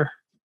element driver.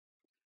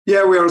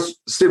 Yeah, we are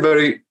still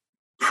very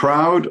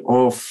proud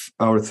of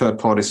our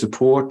third-party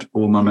support.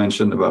 Oma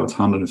mentioned about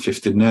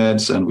 150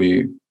 NEDs, and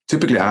we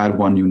typically add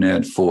one new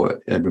NED for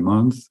every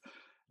month.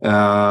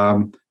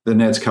 The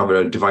NEDs cover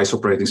a device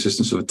operating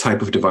system, so the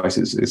type of device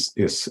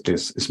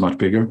is much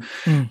bigger.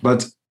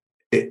 But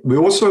we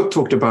also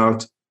talked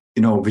about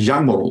the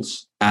young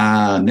models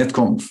and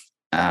NetConf,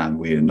 and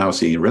we're now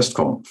seeing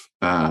RESTConf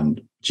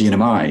and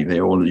GNMI. They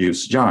all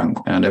use young,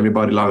 and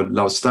everybody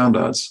loves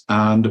standards.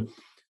 And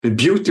the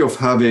beauty of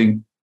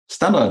having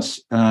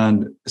standards,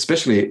 and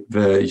especially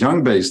the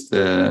young-based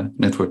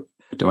network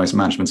device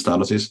management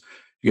standards, is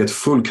you get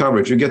full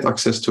coverage. You get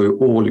access to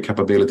all the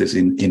capabilities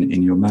in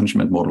your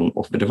management model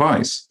of the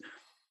device.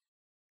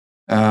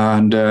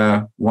 And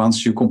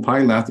once you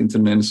compile that into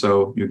an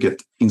NSO, you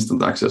get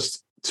instant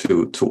access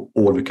to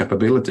all the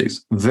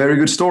capabilities. Very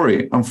good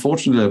story.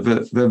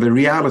 Unfortunately, the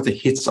reality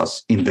hits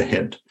us in the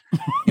head,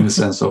 in the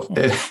sense of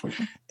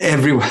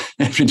every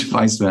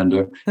device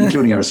vendor,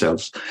 including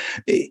ourselves,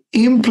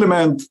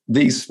 implement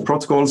these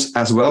protocols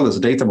as well as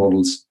data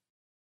models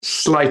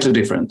slightly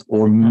different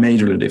or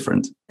majorly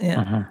different.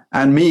 Yeah.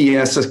 And me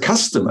as a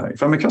customer,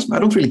 if I'm a customer, I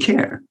don't really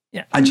care.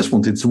 Yeah. I just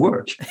want it to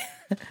work.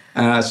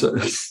 I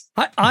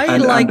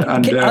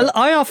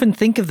often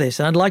think of this,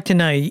 and I'd like to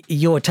know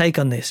your take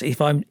on this.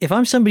 If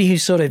I'm somebody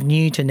who's sort of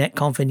new to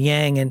NetConf and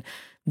Yang and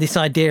this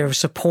idea of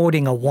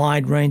supporting a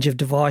wide range of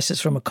devices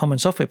from a common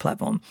software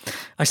platform,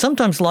 I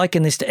sometimes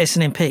liken this to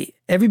SNMP.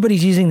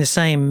 Everybody's using the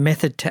same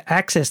method to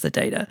access the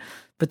data,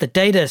 but the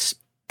data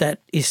that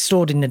is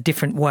stored in a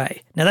different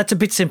way. Now, that's a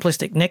bit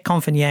simplistic.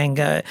 NetConf and Yang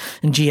and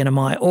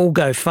GNMI all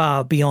go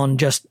far beyond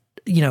just,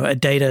 a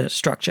data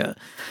structure.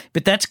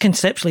 But that's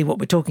conceptually what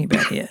we're talking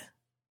about here.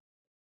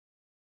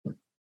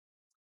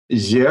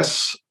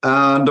 Yes,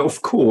 and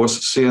of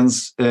course,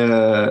 since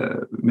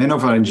many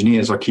of our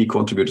engineers are key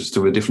contributors to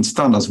the different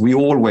standards, we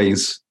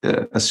always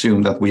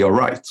assume that we are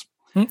right.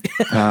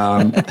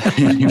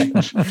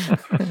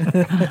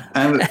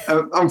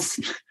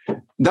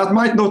 That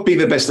might not be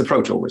the best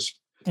approach always.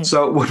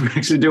 So what we're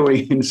actually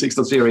doing in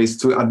 6.0 is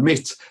to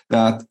admit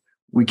that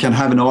we can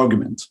have an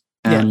argument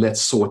and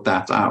let's sort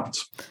that out,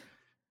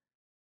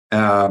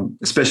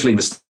 especially in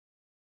the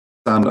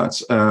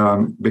standards.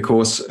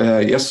 Because,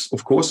 yes,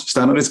 of course,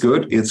 standard is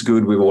good. It's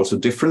good with also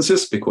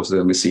differences because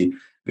then we see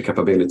the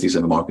capabilities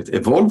in the market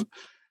evolve.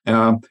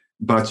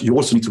 But you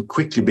also need to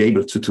quickly be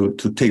able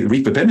to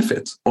reap the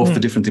benefit of the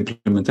different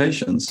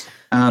implementations.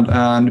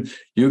 And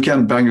you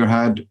can bang your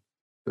head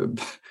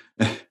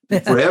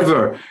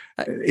forever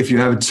if you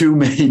have two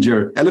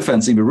major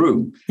elephants in the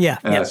room,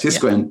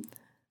 Cisco and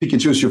pick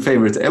and choose your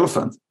favorite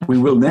elephant. We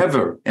will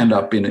never end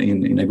up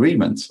in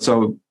agreement.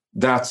 So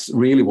that's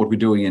really what we're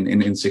doing in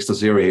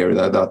 6.0 here,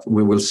 that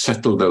we will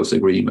settle those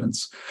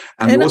agreements.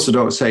 And we also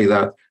don't say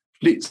that,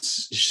 please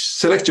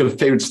select your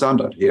favorite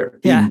standard here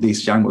in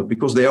these young modes,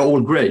 because they are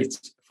all great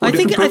for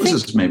different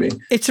purposes, maybe.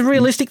 It's a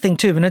realistic thing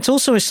too, and it's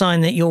also a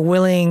sign that you're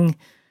willing.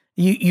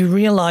 You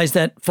realize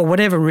that for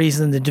whatever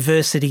reason, the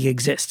diversity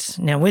exists.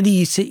 Now, whether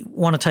you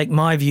want to take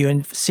my view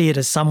and see it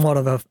as somewhat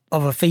of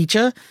a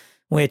feature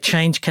where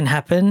change can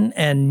happen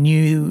and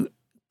new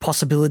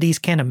possibilities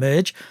can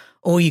emerge,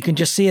 or you can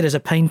just see it as a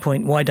pain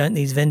point. Why don't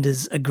these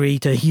vendors agree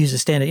to use a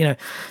standard?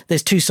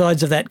 There's two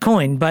sides of that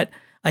coin. But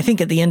I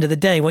think at the end of the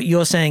day, what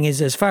you're saying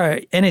is, as far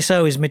as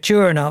NSO is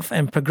mature enough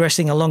and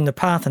progressing along the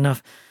path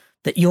enough,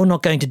 that you're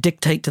not going to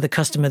dictate to the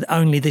customer that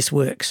only this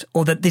works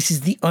or that this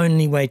is the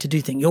only way to do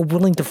things. You're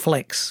willing to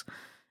flex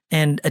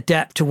and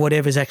adapt to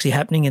whatever's actually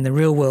happening in the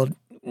real world,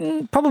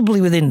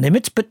 probably within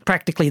limits, but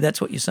practically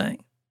that's what you're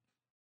saying.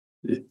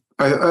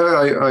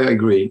 I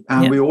agree.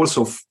 And we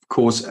also, of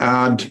course,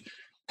 add,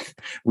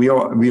 we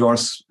are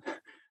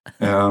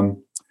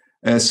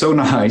so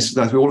nice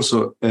that we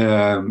also,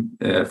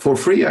 for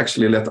free,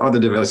 actually let other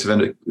device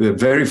vendors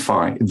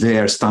verify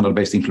their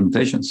standard-based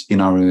implementations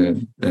in our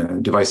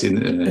device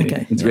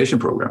integration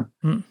program.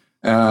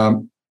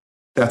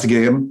 That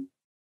again,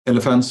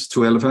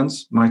 two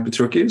elephants might be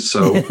tricky.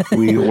 So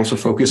we also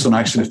focus on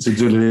actually to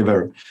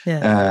deliver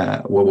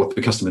what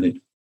the customer needs.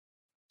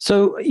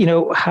 So,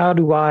 how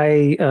do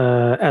I,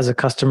 as a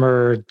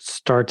customer,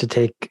 start to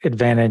take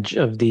advantage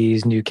of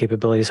these new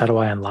capabilities? How do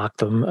I unlock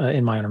them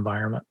in my own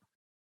environment?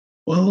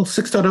 Well,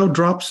 6.0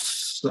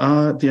 drops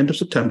at the end of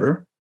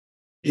September.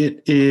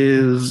 It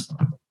is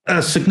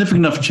a significant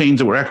enough change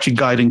that we're actually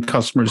guiding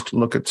customers to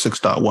look at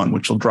 6.1,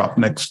 which will drop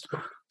next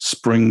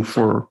spring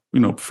for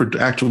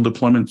actual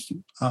deployments.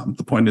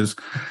 The point is,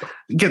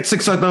 get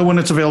 6.0 when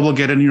it's available,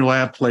 get it in your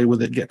lab, play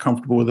with it, get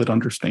comfortable with it,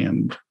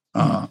 understand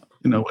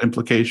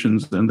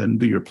implications, and then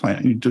do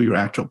your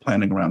actual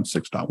planning around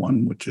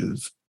 6.1, which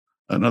is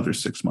another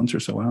 6 months or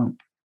so out.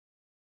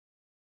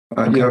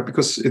 Yeah,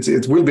 because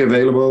it will be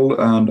available,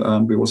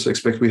 and we also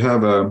expect we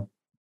have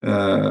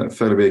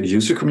fairly big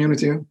user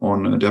community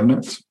on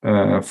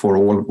DevNet for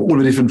all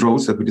the different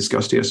roles that we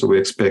discussed here. So we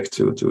expect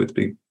it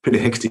be pretty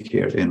hectic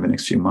here in the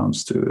next few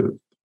months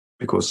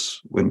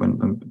because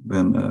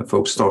when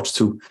folks start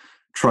to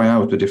try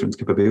out the different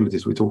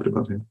capabilities we talked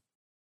about here.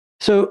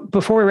 So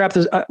before we wrap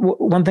this,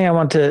 one thing I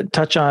want to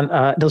touch on,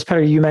 Nils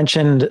Petter, you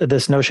mentioned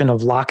this notion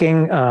of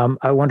locking.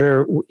 I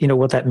wonder,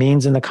 what that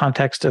means in the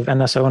context of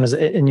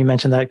NSO, and you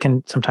mentioned that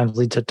can sometimes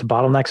lead to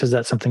bottlenecks. Is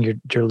that something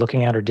you're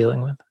looking at or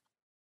dealing with?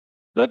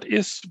 That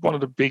is one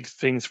of the big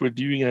things we're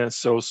doing in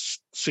NSO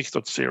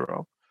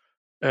 6.0.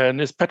 And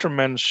as Petter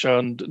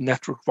mentioned,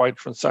 network-wide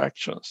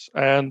transactions.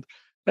 And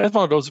that's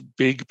one of those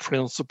big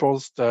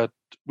principles that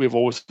we've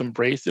always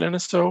embraced in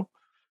NSO.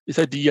 This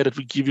idea that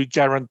we give you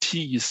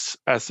guarantees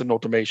as an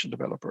automation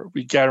developer.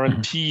 We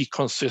guarantee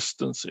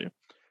consistency.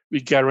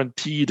 We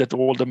guarantee that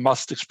all the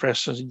must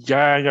expressions in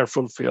Yang are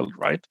fulfilled,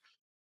 right?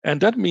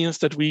 And that means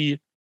that we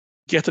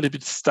get a little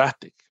bit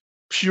static.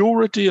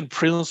 Purity and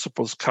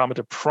principles come at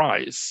a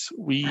price.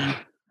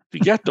 To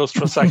get those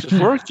transactions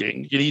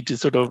working, you need to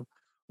sort of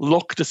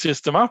lock the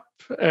system up.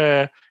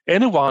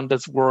 Anyone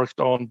that's worked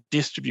on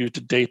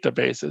distributed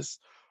databases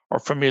are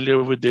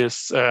familiar with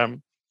this,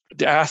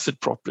 the ACID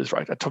properties,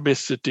 right?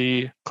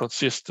 Atomicity,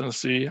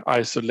 consistency,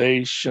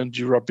 isolation,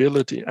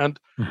 durability. And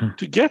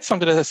to get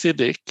something that's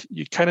acidic,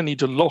 you kind of need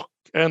to lock.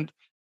 And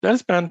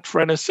that's meant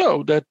for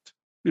NSO that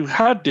we've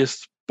had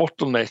this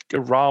bottleneck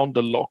around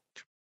the lock.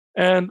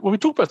 And when we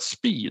talk about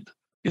speed,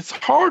 it's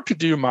hard to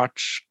do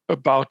much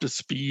about the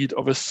speed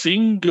of a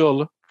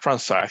single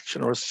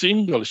transaction or a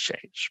single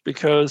change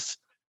because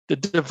the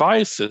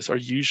devices are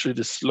usually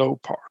the slow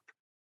part.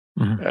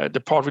 The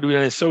part we do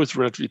in NSO is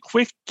relatively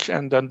quick,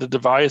 and then the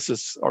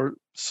devices are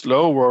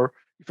slower.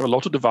 If you have a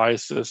lot of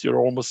devices, you're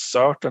almost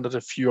certain that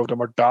a few of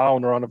them are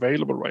down or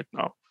unavailable right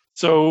now.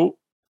 So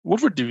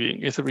what we're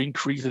doing is that we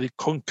increase the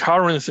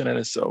concurrency in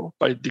NSO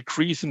by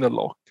decreasing the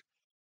lock.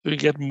 So we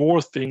get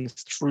more things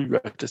through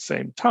at the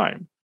same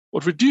time.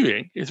 What we're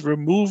doing is we're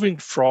moving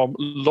from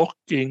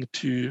locking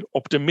to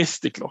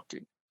optimistic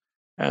locking.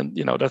 And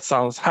that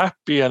sounds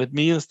happy, and it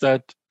means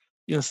that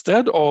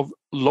instead of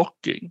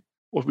locking,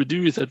 what we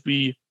do is that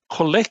we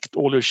collect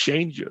all the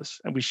changes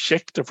and we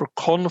check them for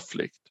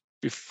conflict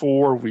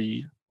before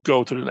we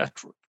go to the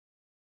network.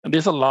 And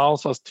this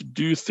allows us to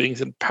do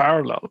things in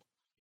parallel.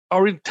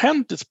 Our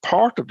intent is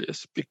part of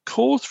this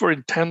because we're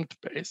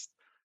intent-based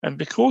and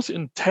because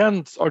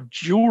intents are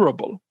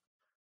durable.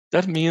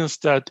 That means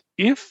that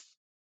if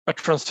a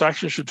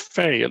transaction should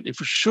fail, if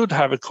we should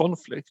have a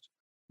conflict,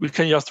 we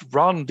can just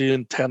run the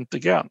intent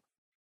again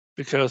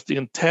because the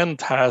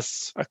intent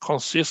has a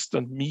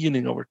consistent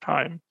meaning over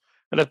time.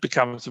 And that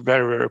becomes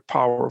very, very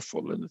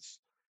powerful. And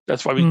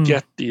that's why we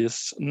get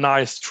this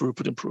nice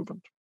throughput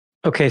improvement.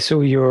 Okay, so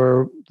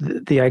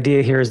the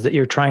idea here is that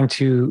you're trying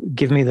to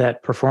give me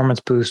that performance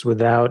boost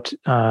without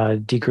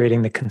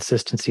degrading the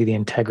consistency, the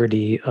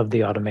integrity of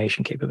the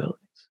automation capabilities.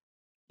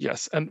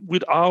 Yes, and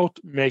without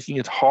making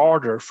it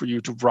harder for you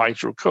to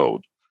write your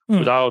code,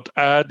 without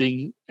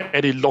adding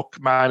any lock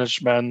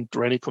management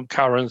or any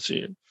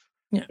concurrency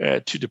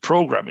to the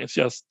program. It's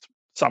just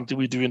something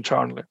we do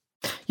internally.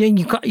 Yeah,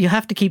 you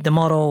have to keep the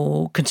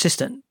model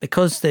consistent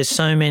because there's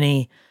so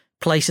many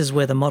places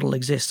where the model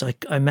exists. I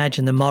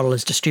imagine the model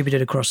is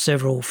distributed across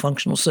several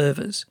functional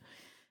servers,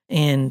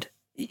 and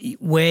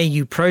where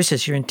you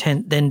process your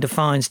intent then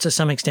defines to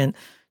some extent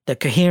the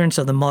coherence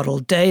of the model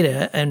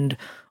data, and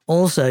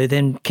also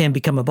then can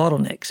become a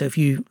bottleneck. So if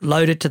you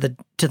load it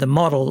to the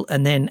model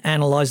and then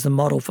analyze the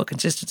model for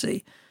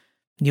consistency,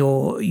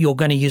 you're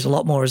going to use a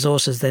lot more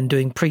resources than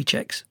doing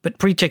pre-checks. But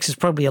pre-checks is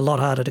probably a lot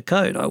harder to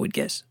code, I would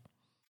guess.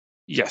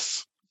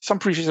 Yes, some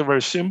pre-checks are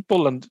very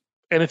simple, and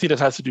anything that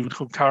has to do with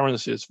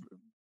concurrencies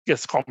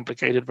gets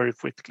complicated very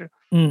quickly.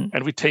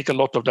 And we take a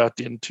lot of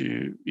that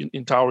into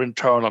our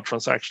internal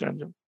transaction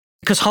engine.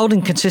 Because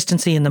holding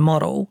consistency in the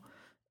model,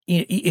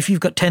 if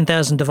you've got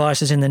 10,000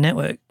 devices in the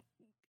network,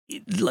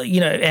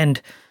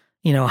 and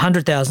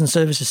 100,000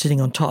 services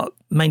sitting on top,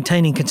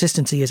 maintaining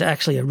consistency is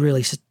actually a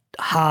really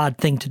hard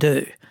thing to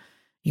do.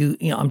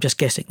 I'm just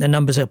guessing. The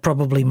numbers are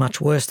probably much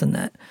worse than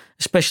that,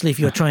 especially if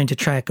you're trying to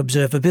track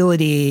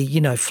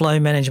observability, flow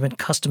management,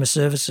 customer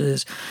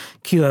services,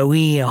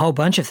 QoE, a whole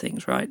bunch of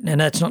things, right? And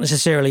that's not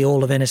necessarily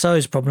all of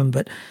NSO's problem,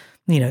 but,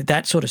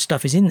 that sort of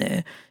stuff is in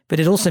there. But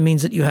it also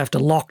means that you have to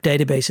lock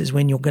databases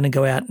when you're going to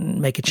go out and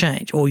make a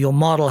change, or your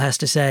model has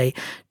to say,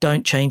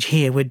 don't change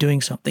here, we're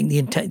doing something. The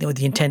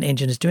intent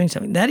engine is doing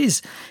something. That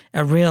is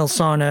a real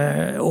sign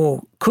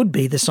or could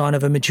be the sign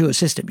of a mature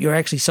system. You're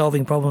actually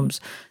solving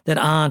problems that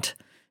aren't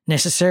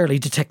necessarily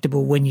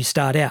detectable when you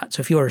start out.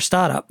 So if you're a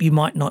startup, you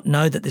might not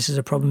know that this is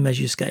a problem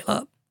as you scale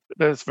up.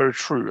 That's very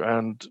true.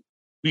 And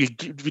we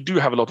do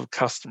have a lot of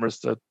customers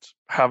that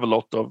have a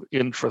lot of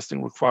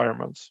interesting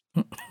requirements.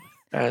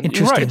 And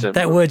interesting. Right.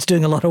 That word's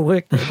doing a lot of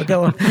work there, but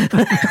go on.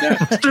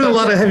 It's doing a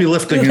lot of heavy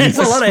lifting. It's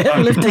a lot of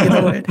heavy lifting in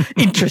the word.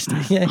 Interesting,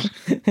 yeah.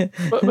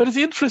 but it's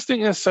interesting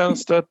in a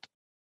sense that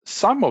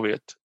some of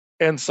it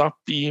ends up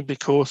being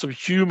because of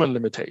human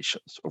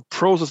limitations or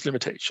process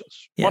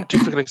limitations. Yeah. One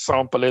typical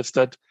example is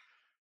that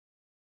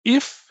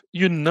if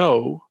you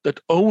know that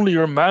only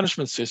your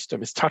management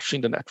system is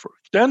touching the network,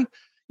 then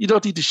you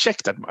don't need to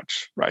check that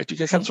much, right? You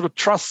can kind of sort of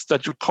trust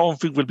that your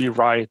config will be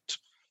right.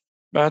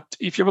 But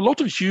if you have a lot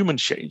of human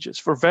changes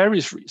for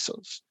various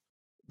reasons,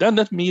 then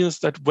that means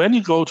that when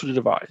you go to the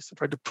device and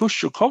try to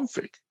push your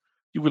config,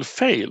 you will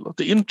fail.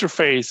 The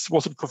interface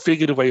wasn't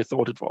configured the way you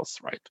thought it was,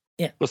 right?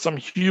 Yeah. But some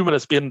human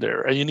has been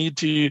there, and you need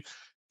to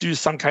do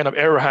some kind of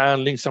error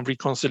handling, some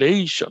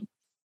reconciliation.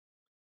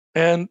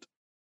 And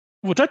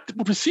what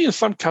we see in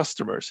some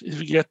customers is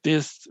we get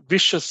this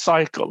vicious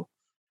cycle.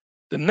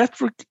 The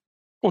network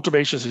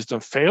automation system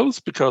fails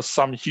because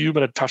some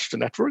human had touched the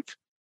network.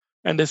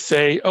 And they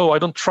say, oh, I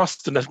don't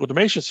trust the network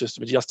automation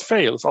system. It just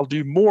fails. I'll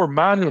do more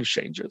manual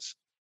changes.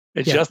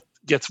 It just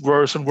gets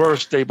worse and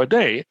worse day by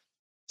day.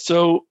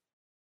 So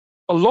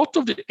a lot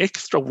of the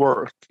extra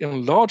work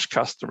in large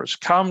customers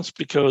comes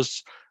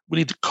because we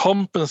need to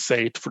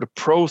compensate for the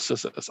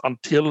processes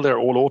until they're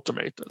all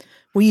automated.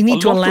 Well, you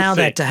need to allow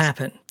that to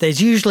happen.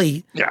 There's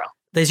usually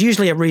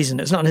a reason.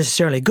 It's not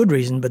necessarily a good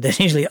reason, but there's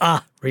usually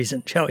a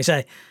reason, shall we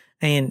say.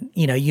 And,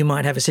 you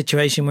might have a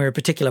situation where a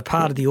particular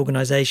part of the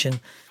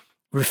organization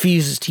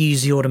refuses to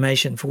use the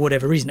automation for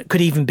whatever reason. It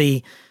could even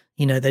be,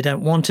 they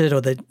don't want it or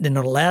they're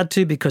not allowed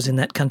to because in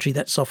that country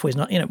that software is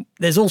not,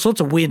 there's all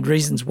sorts of weird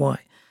reasons why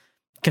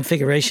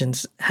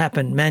configurations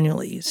happen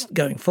manually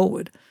going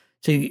forward.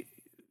 So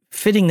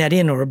fitting that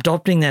in or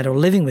adopting that or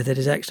living with it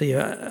is actually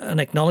an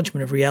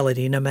acknowledgement of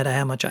reality, no matter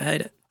how much I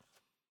hate it.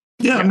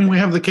 Yeah, I mean, we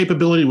have the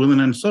capability within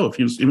NSO.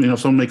 If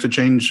someone makes a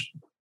change,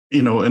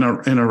 in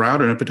a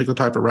router, in a particular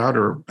type of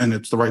router, and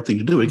it's the right thing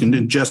to do, it can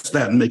ingest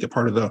that and make it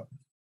part of the,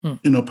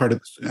 part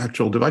of the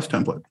actual device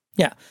template.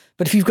 Yeah,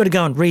 but if you've got to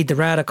go and read the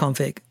router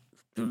config,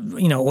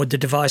 or the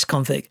device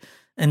config,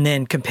 and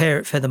then compare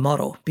it for the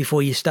model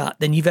before you start,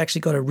 then you've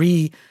actually got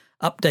to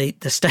update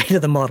the state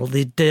of the model,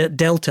 the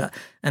delta,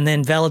 and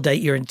then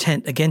validate your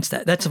intent against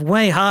that. That's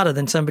way harder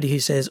than somebody who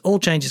says all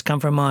changes come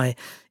from my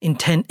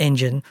intent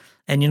engine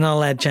and you're not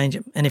allowed to change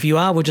them. And if you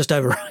are, we'll just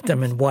override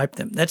them and wipe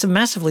them. That's a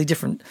massively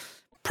different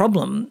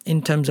problem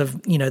in terms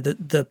of,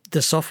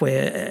 the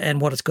software and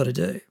what it's got to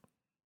do.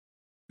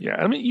 Yeah,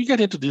 I mean, you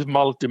get into these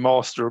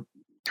multi-master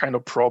kind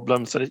of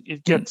problems and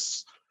it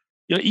gets,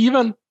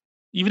 even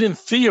in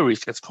theory,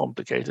 it gets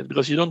complicated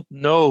because you don't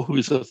know who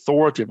is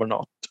authoritative or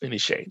not in any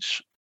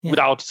change.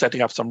 Without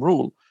setting up some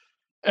rule.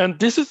 And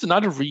this is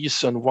another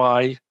reason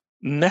why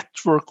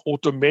network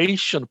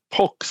automation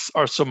POCs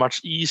are so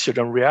much easier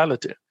than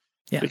reality.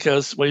 Yeah.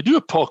 Because when you do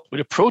a POC, when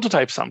you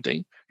prototype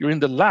something, you're in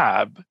the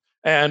lab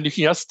and you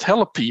can just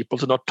tell people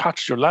to not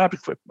touch your lab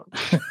equipment.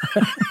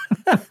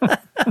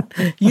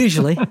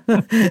 Usually.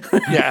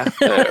 Yeah.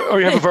 Or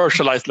you have a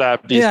virtualized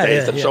lab these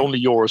days that's only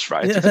yours,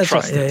 right? Yeah, you can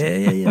trust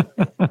it. Yeah.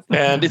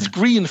 And it's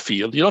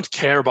greenfield. You don't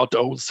care about the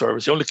old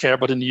service. You only care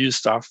about the new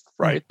stuff,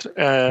 right?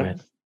 Right.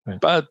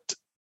 But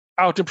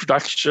out in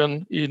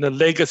production, in a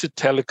legacy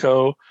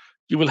telco,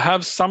 you will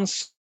have some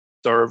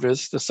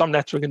service, there's some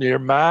network engineer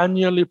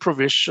manually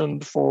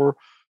provisioned for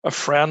a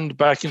friend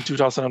back in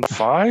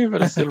 2005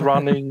 and is still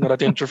running that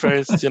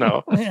interface, that you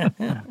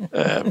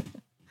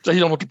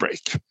don't want to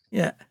break.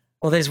 Yeah.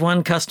 Well, there's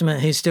one customer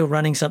who's still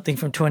running something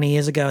from 20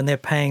 years ago and they're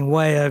paying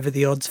way over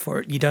the odds for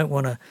it. You don't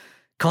want to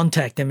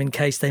contact them in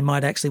case they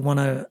might actually want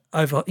to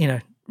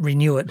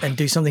renew it and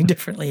do something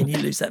differently and you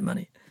lose that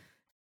money.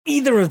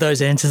 Either of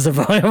those answers are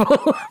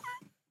viable.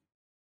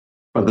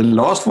 But the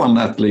last one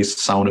at least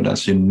sounded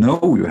as you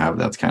have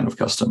that kind of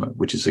customer,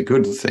 which is a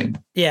good thing.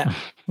 Yeah,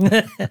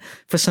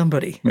 for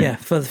somebody. Yeah,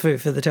 for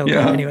the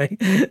telco anyway.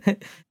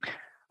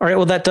 All right,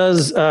 well, that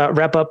does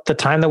wrap up the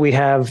time that we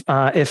have.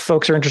 If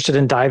folks are interested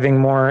in diving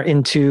more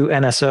into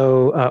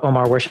NSO,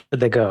 Omar, where should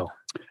they go?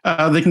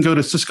 They can go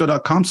to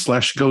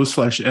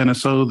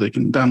cisco.com/go/NSO. They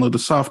can download the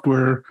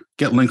software,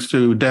 get links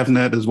to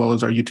DevNet, as well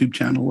as our YouTube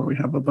channel where we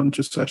have a bunch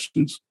of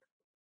sessions.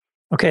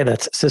 Okay,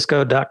 that's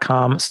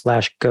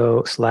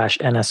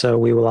cisco.com/go/NSO.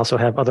 We will also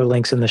have other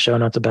links in the show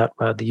notes about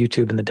the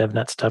YouTube and the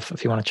DevNet stuff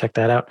if you want to check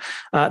that out.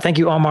 Thank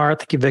you, Omar.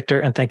 Thank you, Victor.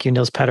 And thank you,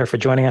 Niels Petter, for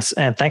joining us.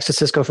 And thanks to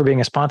Cisco for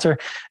being a sponsor.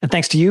 And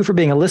thanks to you for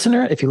being a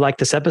listener. If you like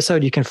this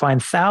episode, you can find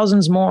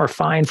thousands more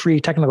fine, free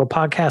technical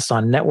podcasts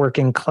on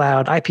networking,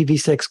 cloud,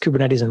 IPv6,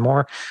 Kubernetes, and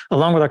more,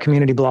 along with our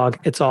community blog.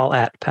 It's all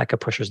at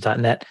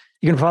packetpushers.net.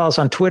 You can follow us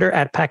on Twitter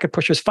at Packet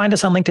Pushers, find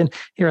us on LinkedIn,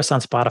 hear us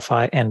on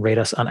Spotify, and rate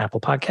us on Apple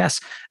Podcasts.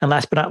 And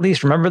last but not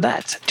least, remember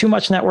that too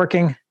much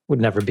networking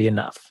would never be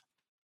enough.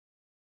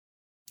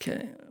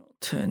 Okay, I'll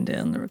turn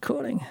down the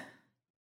recording.